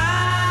know?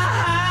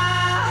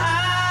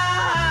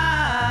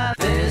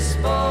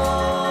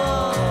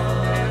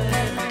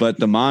 But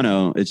the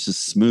mono, it's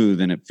just smooth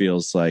and it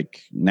feels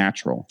like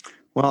natural.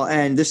 Well,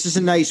 and this is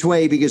a nice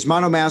way because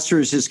Mono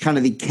Masters is kind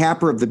of the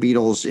capper of the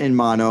Beatles in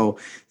mono.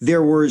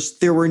 There were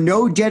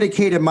no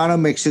dedicated mono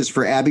mixes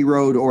for Abbey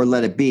Road or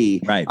Let It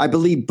Be. Right. I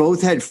believe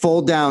both had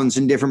fold downs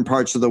in different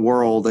parts of the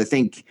world. I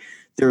think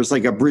there's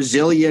like a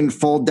Brazilian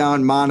fold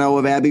down mono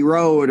of Abbey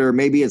Road, or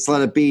maybe it's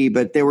Let It Be,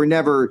 but they're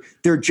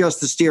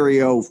just the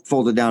stereo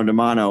folded down to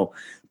mono.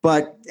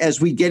 But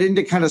as we get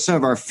into kind of some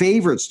of our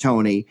favorites,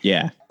 Tony,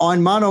 yeah,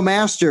 on Mono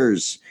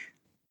Masters,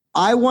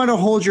 I Want to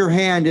Hold Your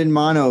Hand in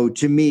mono,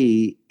 to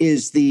me,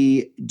 is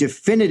the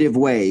definitive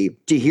way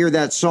to hear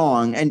that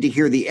song and to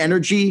hear the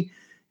energy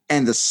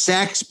and the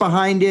sax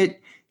behind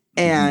it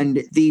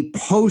and the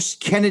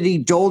post-Kennedy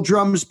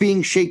doldrums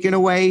being shaken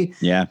away.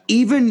 Yeah.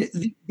 Even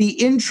the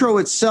intro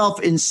itself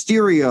in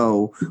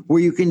stereo, where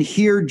you can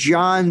hear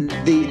John,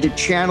 the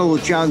channel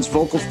of John's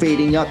vocal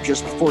fading up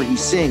just before he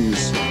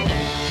sings.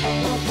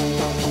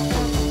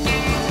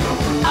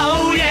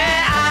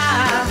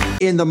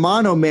 In the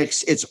mono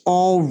mix, it's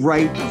all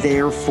right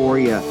there for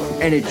you,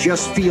 and it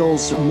just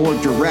feels more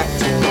direct.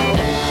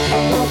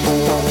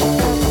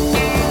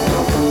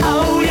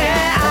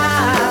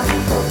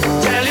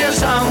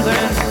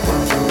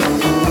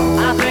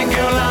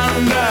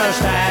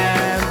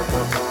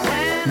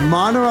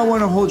 Mono, I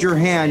Want to Hold Your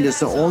Hand is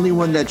the only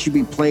one that should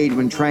be played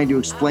when trying to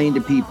explain to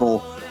people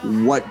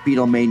what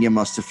Beatlemania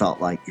must have felt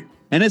like.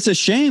 And it's a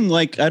shame.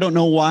 Like, I don't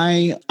know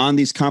why on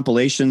these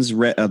compilations,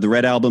 the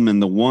Red Album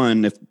and the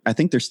One, I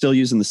think they're still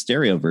using the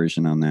stereo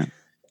version on that.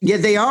 Yeah,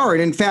 they are.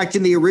 And in fact,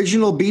 in the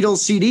original Beatles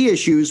CD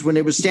issues, when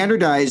it was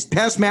standardized,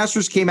 Past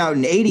Masters came out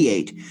in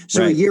 88.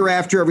 So Right. a year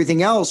after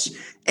everything else.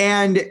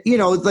 And, you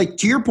know, like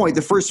to your point,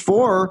 the first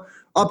four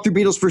up through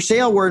Beatles for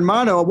Sale were in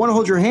mono. I Want to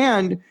Hold Your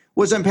Hand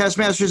was on Past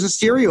Masters in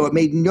stereo. It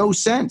made no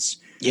sense.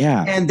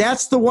 Yeah. And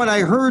that's the one I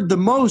heard the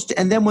most.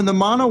 And then when the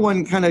mono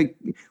one kind of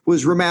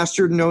was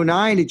remastered in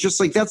 09, it just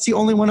like, that's the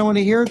only one I want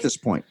to hear at this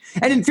point.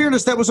 And in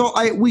fairness, that was all.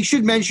 We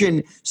should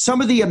mention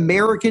some of the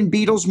American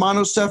Beatles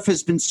mono stuff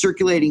has been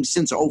circulating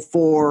since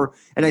 04.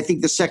 And I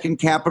think the second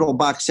Capitol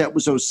box set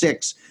was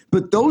 06.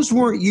 But those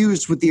weren't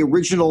used with the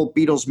original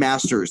Beatles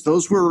masters.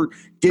 Those were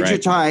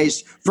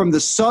digitized from the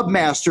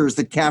submasters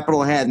that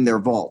Capitol had in their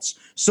vaults.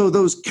 So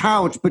those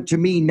count, but to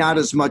me, not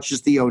as much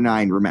as the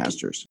 09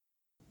 remasters.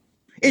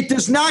 It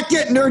does not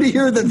get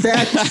nerdier than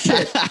that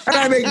shit. And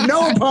I make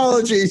no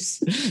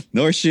apologies.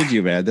 Nor should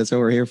you, man. That's what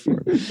we're here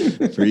for.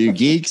 For you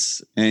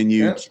geeks and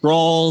you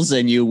trolls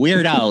and you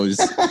weirdos.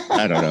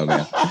 I don't know,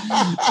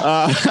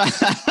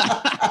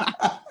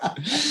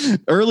 man.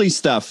 Early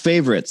stuff,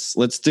 favorites.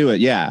 Let's do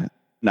it. Yeah.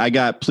 I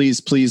got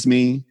Please Please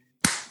Me.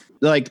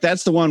 Like,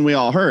 that's the one we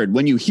all heard.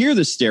 When you hear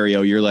the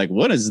stereo, you're like,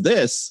 what is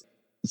this?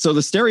 So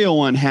the stereo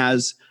one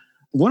has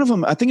one of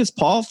them, I think it's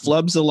Paul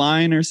flubs a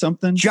line or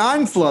something.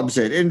 John flubs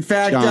it. In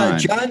fact,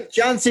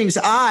 John sings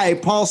I,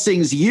 Paul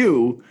sings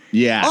you.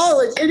 Yeah.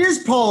 Oh, it is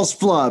Paul's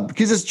flub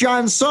because it's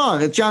John's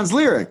song. It's John's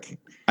lyric.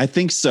 I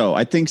think so.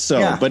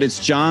 Yeah. But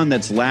it's John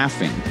that's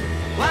laughing.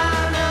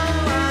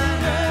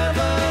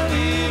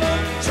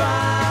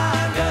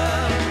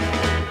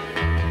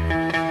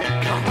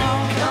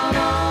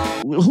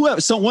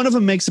 So one of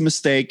them makes a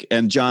mistake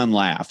and John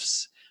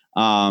laughs.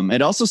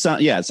 It also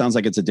it sounds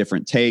like it's a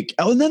different take.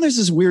 Oh, and then there's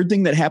this weird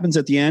thing that happens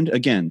at the end.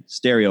 Again,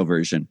 stereo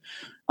version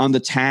on the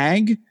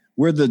tag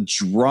where the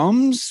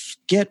drums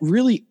get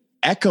really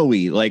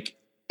echoey. Like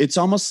it's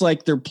almost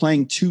like they're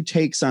playing two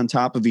takes on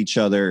top of each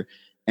other,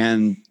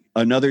 and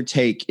another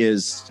take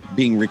is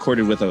being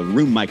recorded with a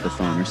room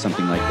microphone or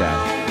something like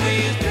that.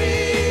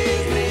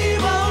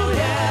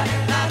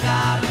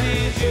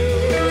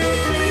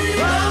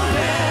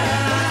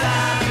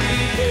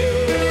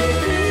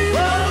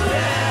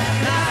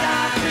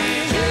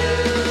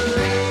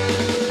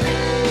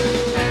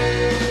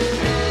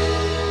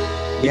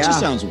 It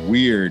just sounds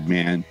weird,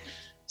 man.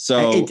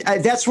 So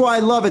that's why I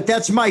love it.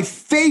 That's my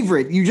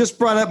favorite. You just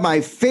brought up my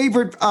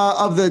favorite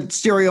of the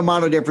stereo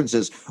mono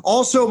differences.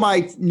 Also,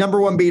 my number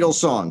one Beatles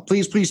song.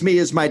 Please Please Me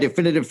is my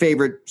definitive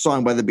favorite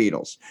song by the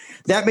Beatles.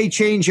 That may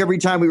change every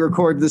time we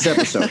record this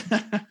episode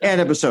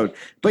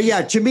But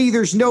yeah, to me,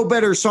 there's no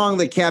better song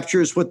that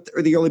captures what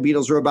the early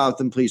Beatles are about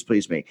than Please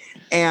Please Me.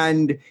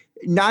 And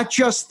not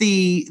just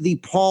the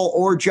Paul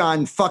or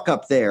John fuck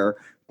up there,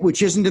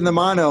 which isn't in the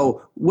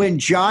mono, when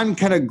John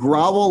kind of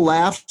growl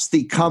laughs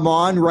the come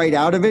on right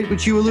out of it,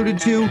 which you alluded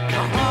to,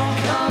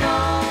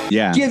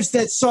 gives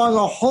that song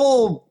a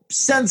whole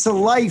sense of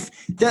life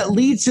that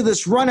leads to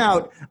this run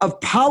out of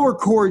power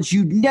chords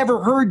you'd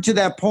never heard to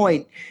that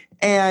point,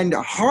 and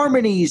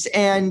harmonies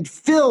and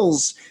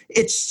fills.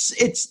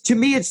 It's to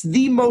me, it's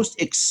the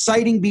most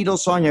exciting Beatles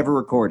song ever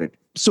recorded.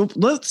 So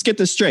let's get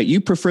this straight. You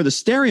prefer the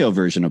stereo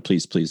version of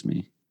Please Please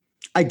Me?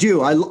 I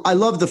do. I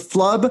love the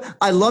flub.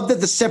 I love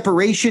that the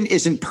separation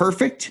isn't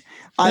perfect.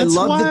 I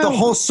love that the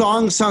whole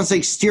song sounds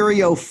like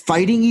stereo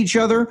fighting each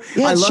other.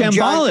 Yeah, it's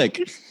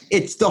shambolic.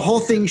 It's the whole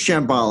thing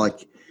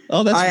shambolic.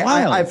 Oh, that's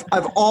wild.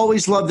 I've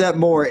always loved that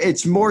more.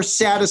 It's more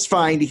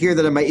satisfying to hear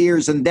that in my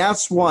ears. And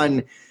that's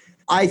one,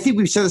 I think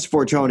we've said this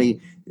before, Tony,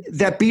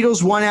 that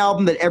Beatles One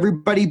album that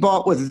everybody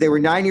bought, whether they were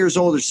 9 years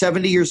old or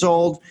 70 years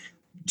old,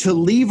 to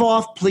leave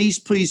off Please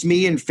Please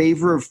Me in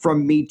favor of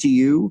From Me to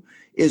You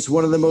is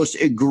one of the most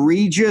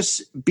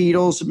egregious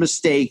Beatles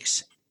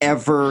mistakes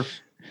ever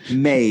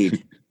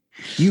made.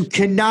 You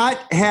cannot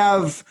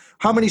have,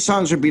 how many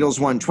songs are Beatles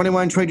won?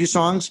 21, 22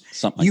 songs?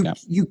 Something like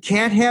that. You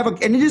can't have,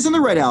 and it is on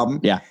the Red Album.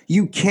 Yeah.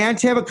 You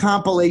can't have a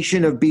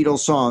compilation of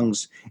Beatles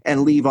songs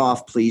and leave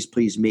off Please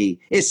Please Me,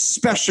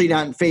 especially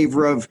not in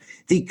favor of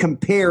the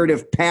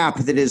comparative pap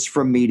that is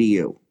From Me to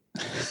You.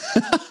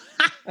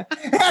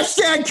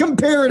 Hashtag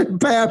comparative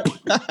pap.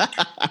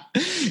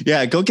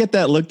 Yeah, go get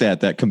that looked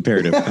at, that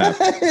comparative pap.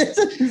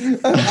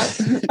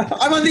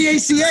 I'm on the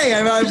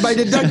ACA. My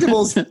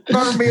deductibles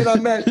cover me and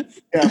I'm met.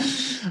 Yeah.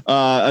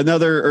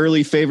 Another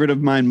early favorite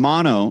of mine,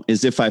 mono,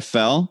 is If I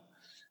Fell,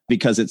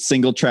 because it's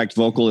single tracked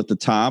vocal at the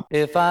top.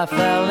 If I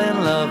fell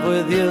in love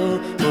with you,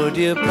 would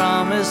you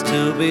promise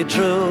to be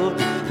true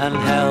and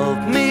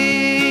help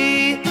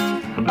me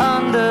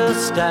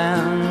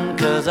understand?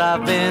 'Cause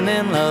I've been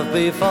in love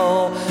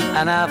before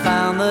and I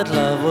found that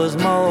love was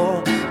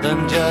more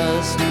than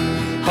just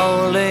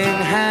holding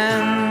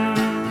hands.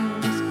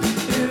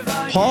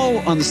 Paul,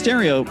 on the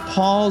stereo,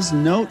 Paul's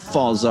note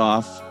falls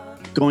off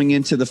going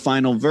into the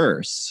final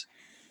verse.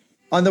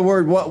 On the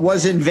word what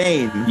was in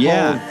vain.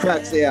 Yeah. Oh,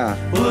 correct. Yeah.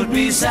 Would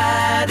be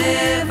sad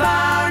if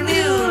our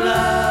new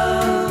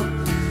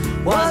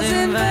love was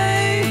in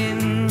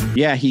vain.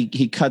 Yeah, he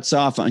cuts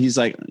off. He's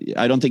like,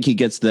 I don't think he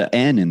gets the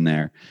N in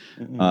there,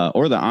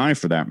 or the I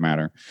for that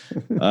matter.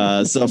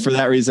 So for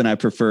that reason, I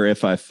prefer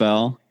If I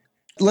Fell.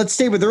 Let's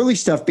stay with early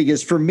stuff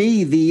because for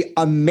me, the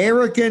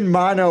American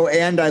mono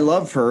And I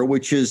Love Her,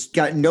 which has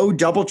got no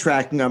double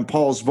tracking on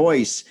Paul's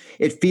voice,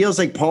 it feels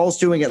like Paul's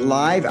doing it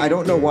live. I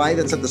don't know why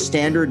that's not the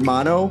standard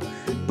mono,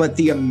 but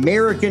the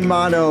American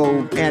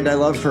mono And I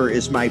Love Her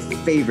is my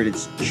favorite.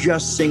 It's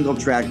just single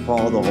track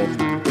Paul the whole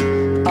time.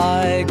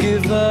 I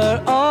give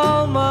her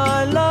all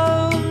my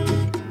love,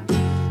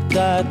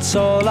 that's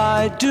all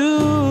I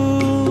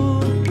do.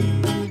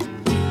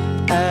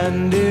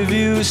 And if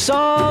you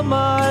saw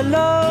my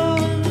love,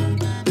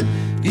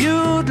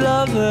 you'd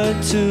love her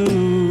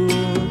too.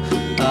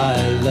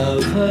 I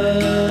love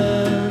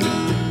her.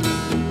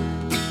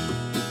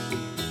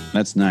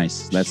 That's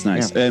nice. That's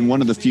nice. Yeah. And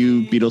one of the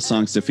few Beatles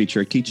songs to feature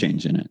a key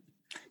change in it.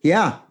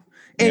 Yeah.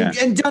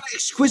 And done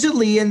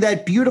exquisitely in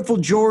that beautiful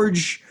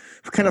George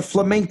kind of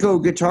flamenco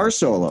guitar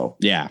solo.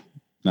 Yeah.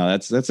 No,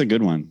 that's a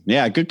good one.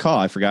 Yeah, good call.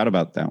 I forgot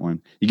about that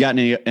one. You got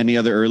any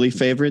other early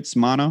favorites,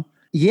 mono?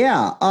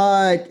 Yeah.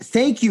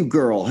 Thank You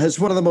Girl has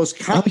one of the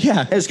most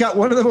has got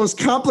one of the most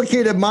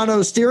complicated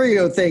mono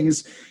stereo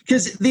things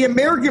because the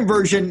American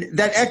version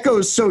that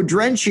echoes so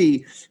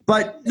drenchy,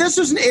 but this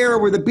was an era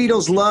where the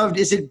Beatles loved,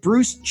 is it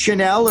Bruce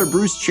Channel or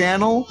Bruce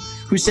Channel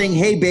who sang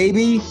Hey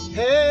Baby?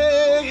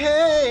 Hey,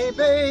 hey,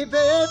 baby.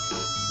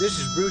 This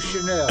is Bruce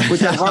Channel. With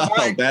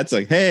the that's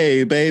like,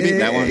 hey, baby.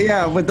 That one.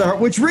 Yeah,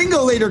 which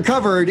Ringo later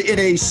covered in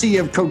A Sea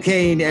of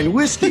Cocaine and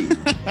Whiskey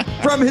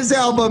from his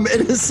album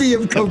In a Sea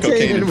of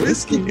Cocaine and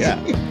Whiskey.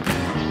 Yeah.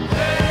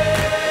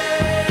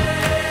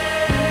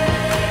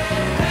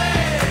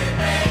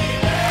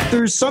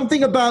 There's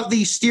something about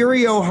the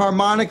stereo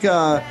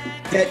harmonica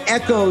that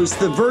echoes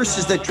the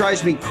verses that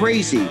drives me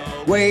crazy.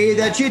 Way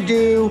that you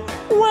do.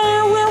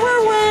 Wow, wow,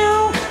 wow, wow.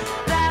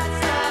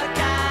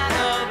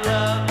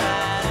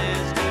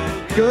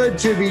 Good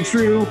to be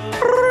true.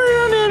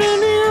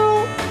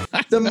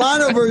 The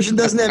mono version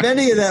doesn't have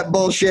any of that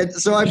bullshit,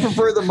 so I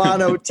prefer the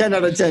mono 10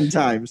 out of 10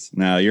 times.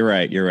 No, you're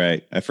right. You're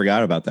right. I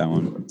forgot about that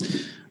one.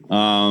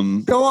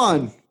 Go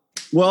on.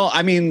 Well,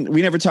 I mean,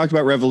 we never talked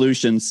about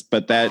Revolutions,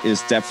 but that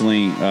is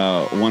definitely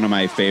one of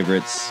my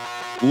favorites.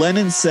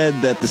 Lennon said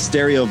that the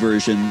stereo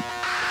version,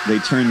 they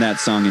turned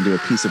that song into a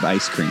piece of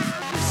ice cream.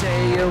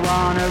 Say you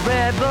want a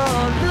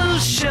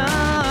revolution,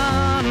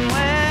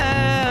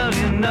 well,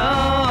 you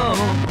know,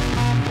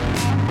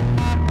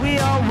 we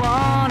all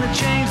want to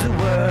change the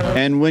world.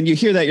 And when you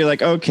hear that, you're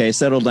like, okay,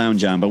 settle down,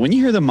 John. But when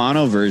you hear the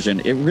mono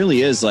version, it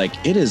really is like,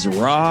 it is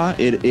raw.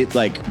 It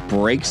like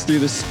breaks through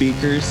the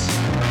speakers.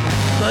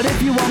 But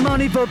if you want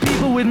money for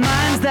people with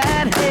minds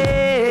that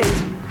hate,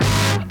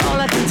 all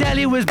I can tell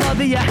you is,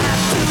 brother, you have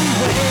to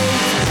wait.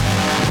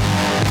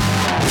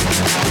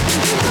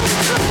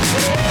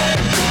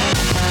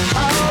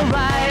 All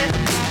right.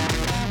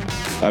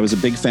 I was a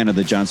big fan of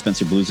the John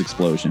Spencer Blues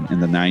Explosion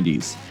in the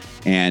 90s.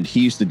 And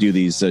he used to do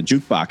these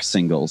jukebox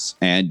singles.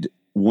 And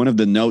one of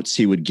the notes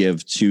he would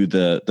give to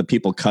the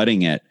people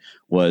cutting it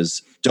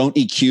was, don't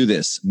EQ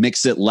this,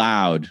 mix it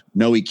loud,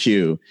 no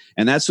EQ.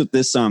 And that's what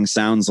this song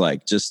sounds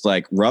like. Just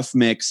like rough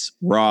mix,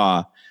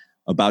 raw,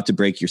 about to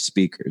break your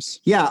speakers.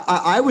 Yeah,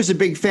 I was a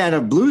big fan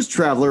of Blues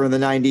Traveler in the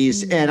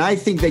 90s, and I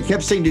think they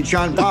kept saying to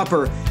John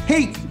Popper,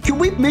 hey, can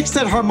we mix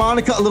that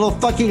harmonica a little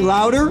fucking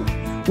louder?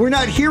 We're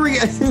not hearing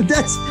it.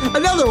 That's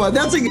another one.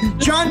 That's like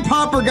John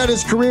Popper got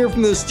his career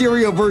from the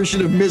stereo version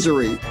of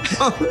Misery.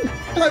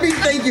 I mean,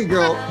 thank you,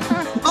 girl.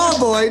 Oh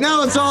boy,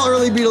 now it's all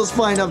early Beatles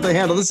flying off the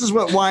handle. This is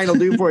what wine will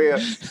do for you.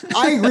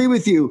 I agree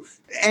with you.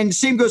 And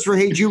same goes for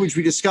Hey Jude, which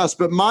we discussed,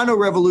 but Mono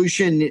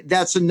Revolution,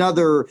 that's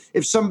another.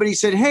 If somebody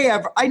said, hey,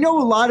 I know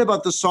a lot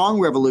about the song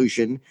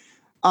Revolution.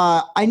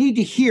 I need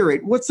to hear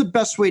it. What's the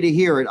best way to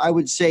hear it? I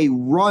would say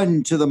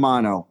run to the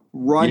mono.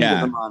 Run to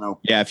the mono.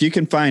 Yeah, if you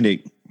can find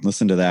it,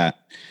 listen to that.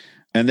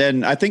 And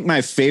then I think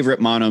my favorite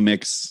mono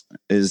mix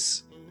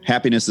is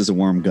Happiness is a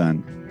Warm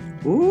Gun.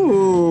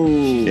 Ooh.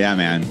 Yeah,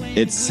 man.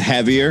 It's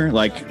heavier,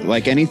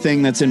 like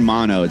anything that's in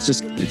mono.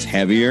 It's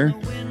heavier,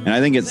 and I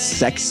think it's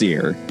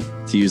sexier,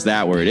 to use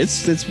that word.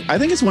 It's I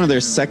think it's one of their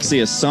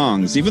sexiest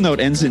songs, even though it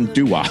ends in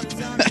doo-wop.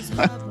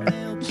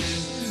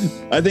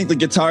 I think the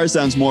guitar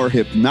sounds more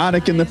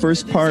hypnotic in the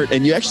first part,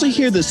 and you actually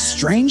hear this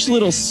strange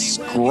little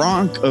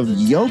skronk of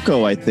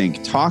Yoko, I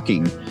think,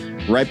 talking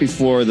right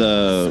before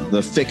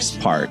the fixed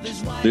part.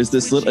 There's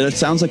this little, it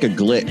sounds like a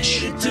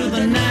glitch. To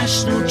the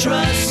National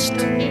Trust.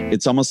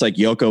 It's almost like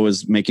Yoko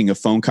was making a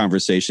phone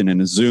conversation in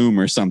a Zoom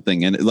or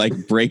something, and it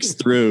like breaks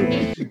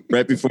through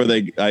right before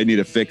I need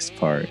a fixed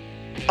part.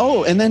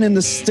 Oh, and then in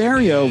the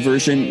stereo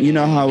version, you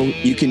know how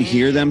you can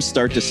hear them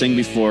start to sing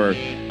before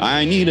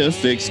I need a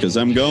fix because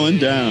I'm going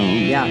down.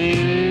 Yeah.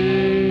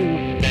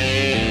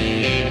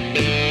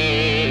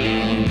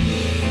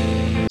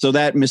 So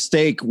that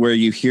mistake where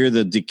you hear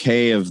the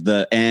decay of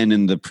the N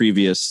in the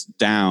previous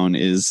down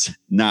is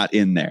not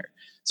in there.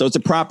 So it's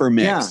a proper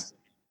mix. Yeah.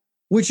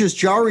 Which is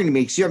jarring to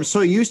me because I'm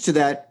so used to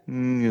that.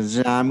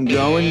 I'm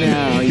going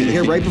now. You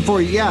hear right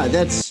before. Yeah,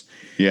 that's.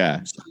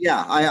 Yeah.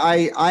 Yeah,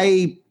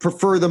 I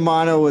prefer the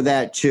mono of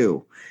that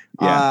too.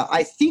 Yeah.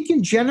 I think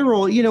in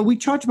general, we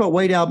talked about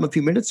White Album a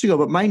few minutes ago,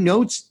 but my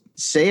notes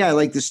say I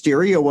like the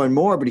stereo one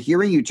more. But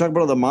hearing you talk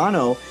about the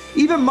mono,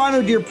 even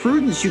Mono Dear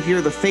Prudence, you can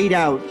hear the fade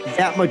out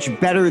that much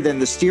better than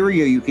the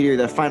stereo. You can hear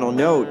that final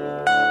note.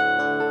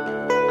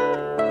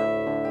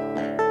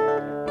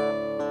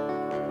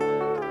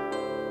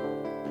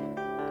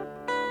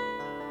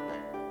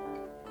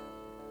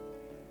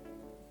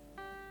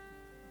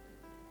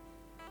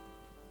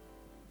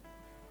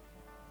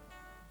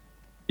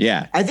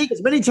 Yeah. I think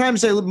as many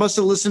times I must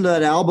have listened to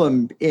that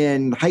album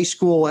in high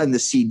school and the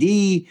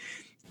CD,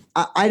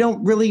 I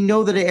don't really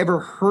know that I ever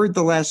heard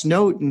the last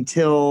note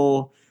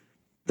until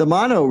the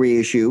mono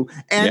reissue.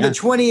 And the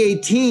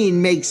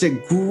 2018 makes a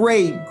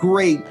great,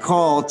 great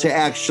call to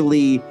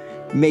actually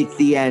make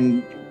the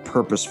end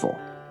purposeful.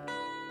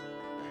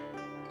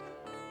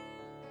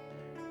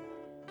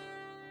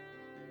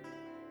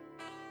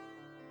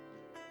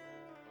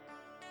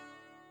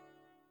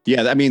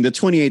 Yeah, I mean, the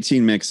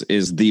 2018 mix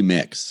is the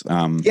mix.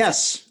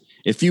 Yes.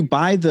 If you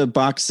buy the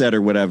box set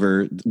or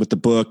whatever with the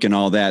book and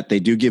all that, they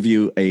do give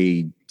you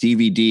a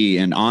DVD,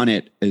 and on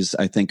it is,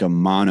 I think, a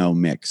mono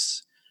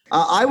mix.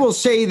 I will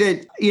say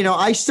that,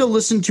 I still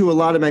listen to a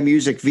lot of my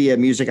music via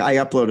music I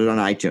uploaded on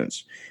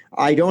iTunes.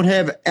 I don't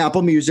have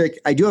Apple Music.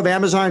 I do have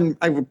Amazon.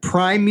 I have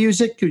Prime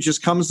Music, which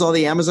just comes with all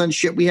the Amazon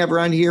shit we have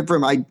around here.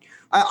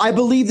 I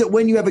believe that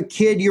when you have a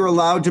kid, you're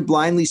allowed to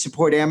blindly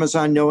support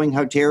Amazon knowing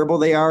how terrible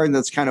they are, and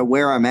that's kind of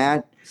where I'm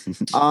at.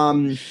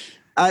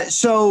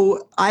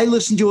 So I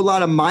listen to a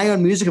lot of my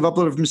own music I've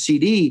uploaded from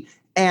CD,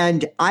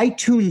 and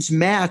iTunes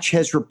Match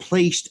has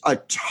replaced a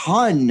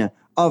ton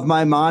of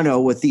my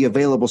mono with the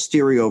available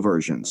stereo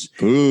versions.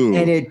 Ooh.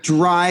 And it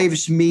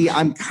drives me.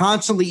 I'm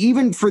constantly,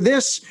 even for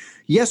this,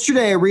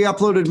 yesterday I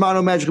re-uploaded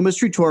Mono Magical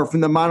Mystery Tour from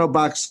the mono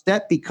box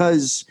set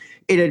because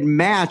it had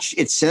matched,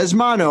 it says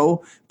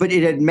mono, but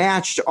it had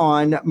matched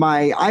on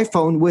my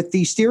iPhone with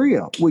the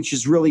stereo, which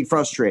is really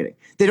frustrating.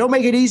 They don't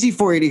make it easy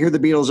for you to hear the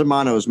Beatles in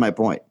mono is my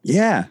point.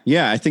 Yeah.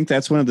 I think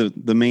that's one of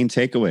the main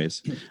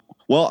takeaways.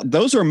 Well,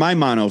 those are my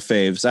mono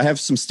faves. I have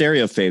some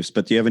stereo faves,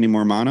 but do you have any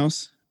more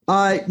monos?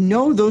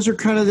 No, those are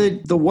kind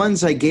of the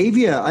ones I gave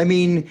you. I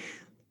mean,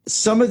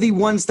 some of the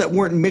ones that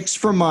weren't mixed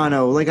for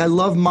mono, like I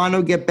love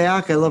Mono Get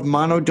Back. I love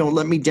Mono Don't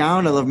Let Me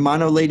Down. I love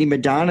Mono Lady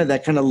Madonna,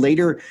 that kind of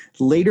later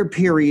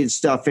period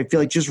stuff. I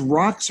feel like just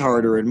rocks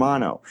harder in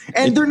mono.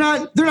 And they're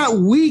not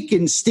weak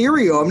in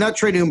stereo. I'm not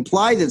trying to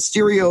imply that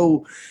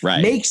stereo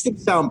makes them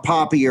sound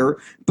poppier,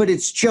 but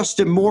it's just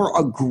a more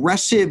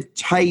aggressive,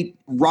 tight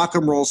rock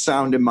and roll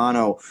sound in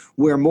mono,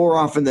 where more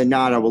often than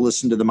not I will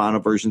listen to the mono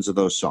versions of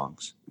those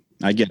songs.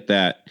 I get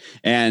that.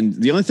 And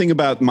the only thing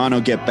about Mono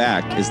Get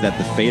Back is that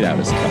the fade out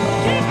is cut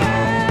off.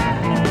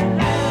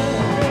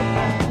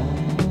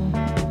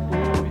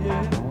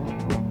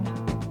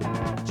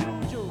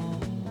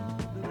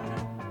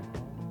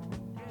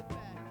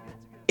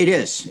 It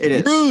is.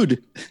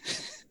 Rude.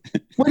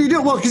 What do you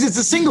do? Well, because it's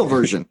a single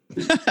version.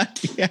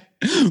 Yeah.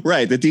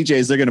 Right. The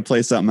DJs, they're going to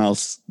play something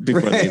else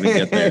before they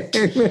even get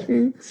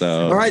there.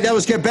 So, all right, that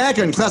was Get Back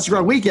on Classic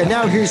Rock Weekend.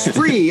 Now here's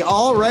Free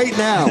All Right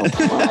Now.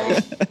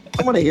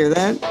 I want to hear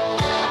that.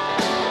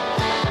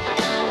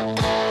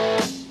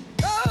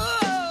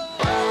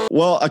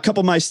 Well, a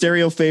couple of my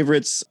stereo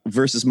favorites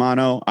versus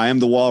mono. I Am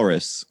the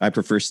Walrus. I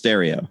prefer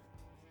stereo.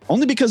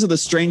 Only because of the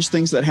strange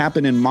things that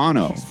happen in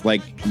mono.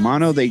 Like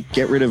mono, they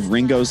get rid of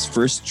Ringo's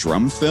first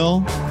drum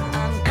fill.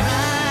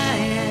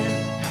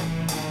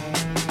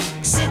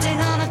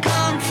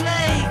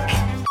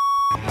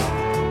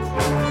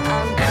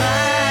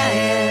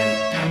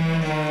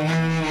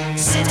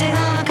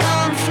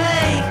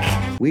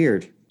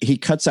 Weird. He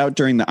cuts out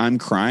during the I'm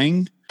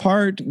crying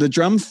part. The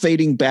drum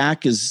fading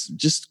back is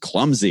just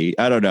clumsy.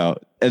 I don't know.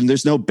 And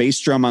there's no bass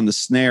drum on the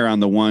snare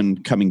on the one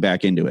coming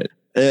back into it.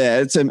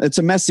 It's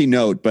a messy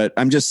note, but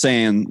I'm just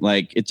saying,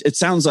 like, it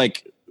sounds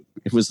like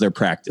it was their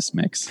practice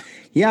mix.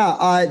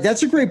 Yeah,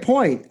 that's a great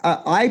point.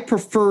 I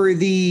prefer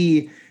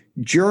the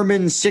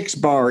German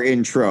 6-bar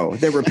intro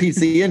that repeats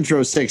the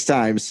intro 6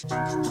 times.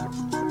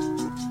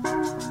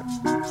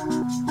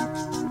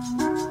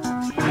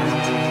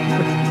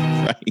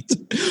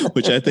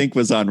 Which I think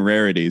was on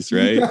Rarities,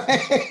 right?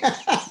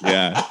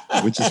 Yeah,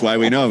 which is why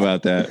we know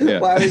about that. Yeah.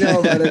 Why we know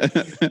about it.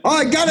 Oh,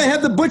 I gotta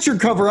have the Butcher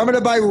cover. I'm gonna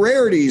buy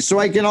Rarities so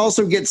I can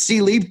also get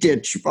See Leap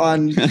Ditch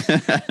on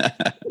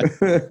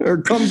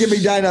or Come Give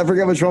Me Dinah. I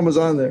forget which one was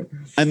on there.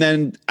 And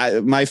then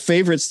my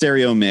favorite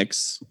stereo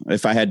mix,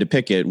 if I had to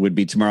pick it, would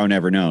be Tomorrow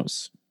Never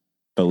Knows.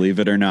 Believe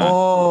it or not.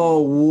 Oh,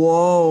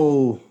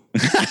 whoa.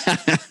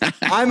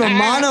 I'm a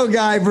mono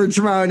guy for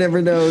Tomorrow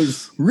Never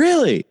Knows.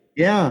 Really?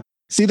 Yeah.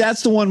 See,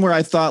 that's the one where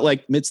I thought,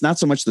 like, it's not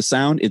so much the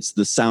sound, it's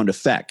the sound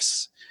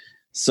effects.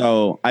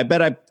 So I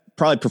bet I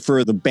probably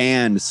prefer the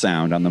band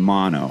sound on the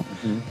mono.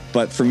 Mm-hmm.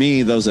 But for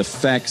me, those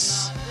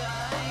effects,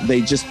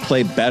 they just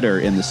play better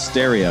in the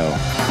stereo.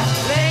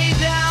 Lay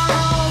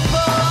down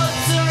for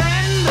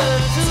surrender.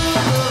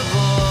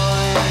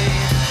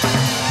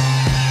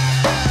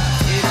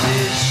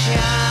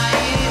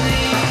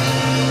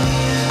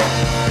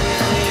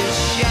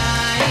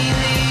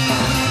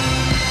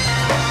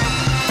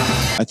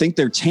 think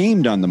they're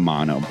tamed on the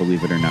mono,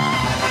 believe it or not.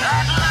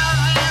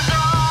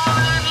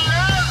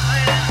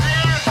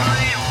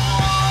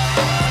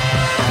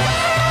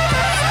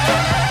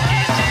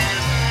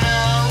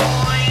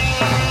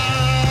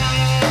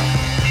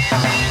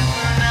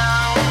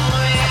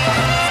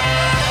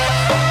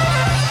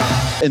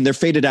 And they're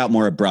faded out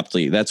more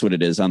abruptly. That's what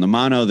it is. On the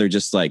mono, they're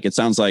just like, it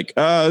sounds like,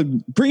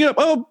 bring it up.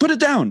 Oh, put it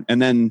down.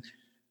 And then,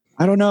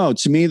 I don't know.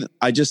 To me,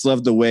 I just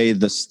love the way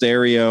the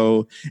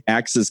stereo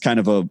acts as kind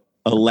of a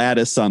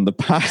lattice on the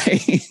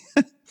pie.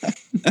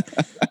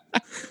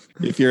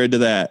 If you're into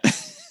that.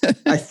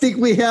 I think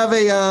we have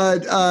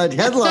a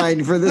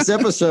headline for this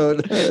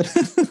episode.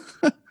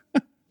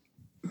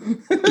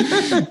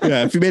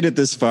 Yeah, if you made it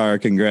this far,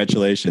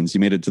 congratulations. You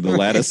made it to the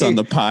lattice on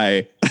the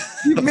pie.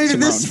 You made it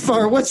this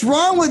far. What's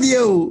wrong with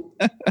you?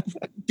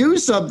 Do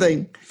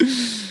something.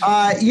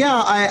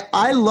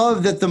 I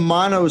love that the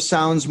mono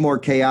sounds more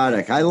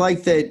chaotic. I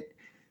like that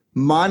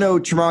mono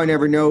Tomorrow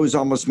Never Knows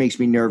almost makes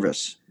me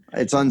nervous.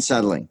 It's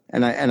unsettling,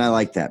 and I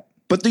like that.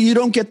 But you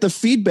don't get the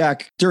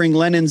feedback during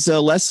Lennon's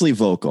Leslie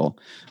vocal.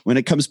 When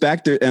it comes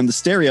back there and the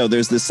stereo,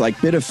 there's this like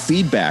bit of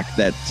feedback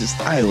that just,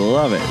 I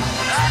love it.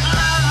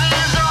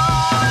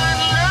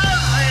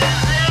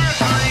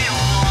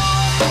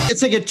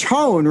 It's like a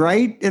tone,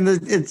 right?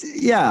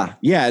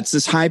 Yeah, it's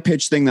this high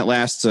pitched thing that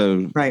lasts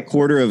a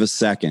quarter of a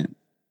second.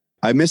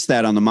 I missed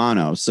that on the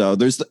mono. So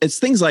it's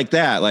things like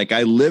that. Like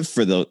I live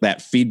for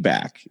that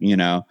feedback, you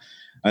know,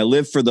 I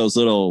live for those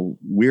little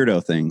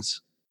weirdo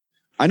things.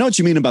 I know what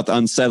you mean about the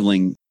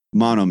unsettling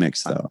mono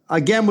mix though.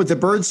 Again, with the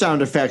bird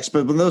sound effects,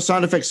 but when those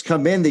sound effects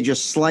come in, they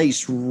just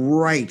slice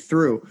right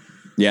through.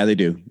 Yeah, they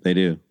do. They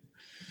do.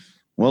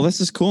 Well, this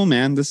is cool,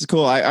 man. This is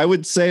cool. I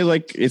would say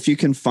like, if you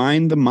can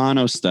find the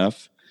mono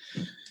stuff,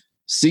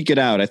 seek it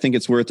out. I think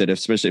it's worth it,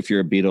 especially if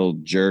you're a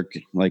Beatle jerk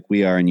like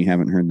we are and you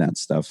haven't heard that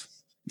stuff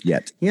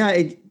yet. Yeah,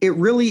 it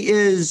really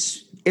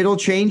is. It'll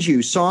change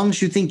you.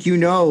 Songs you think you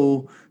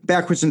know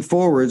backwards and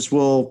forwards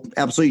will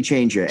absolutely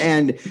change you.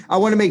 And I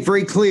want to make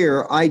very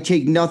clear, I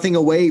take nothing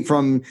away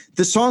from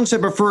the songs I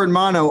prefer in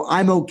mono.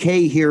 I'm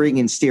okay hearing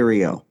in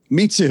stereo.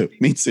 Me too.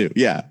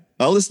 Yeah.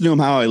 I'll listen to them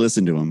how I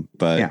listen to them.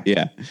 But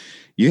yeah,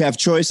 you have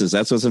choices.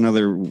 That's what's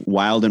another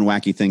wild and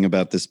wacky thing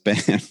about this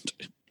band.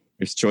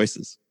 There's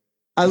choices.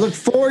 I look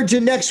forward to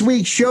next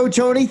week's show,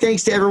 Tony.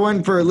 Thanks to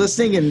everyone for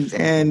listening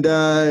and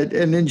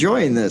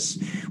enjoying this.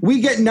 We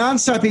get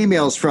nonstop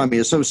emails from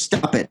you, so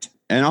stop it.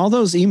 And all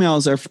those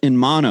emails are in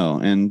mono,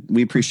 and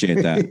we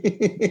appreciate that.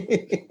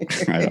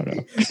 I don't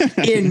know.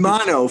 In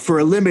mono for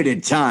a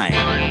limited time.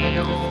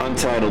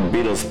 Untitled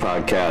Beatles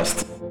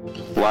Podcast.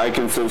 Like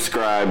and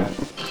subscribe.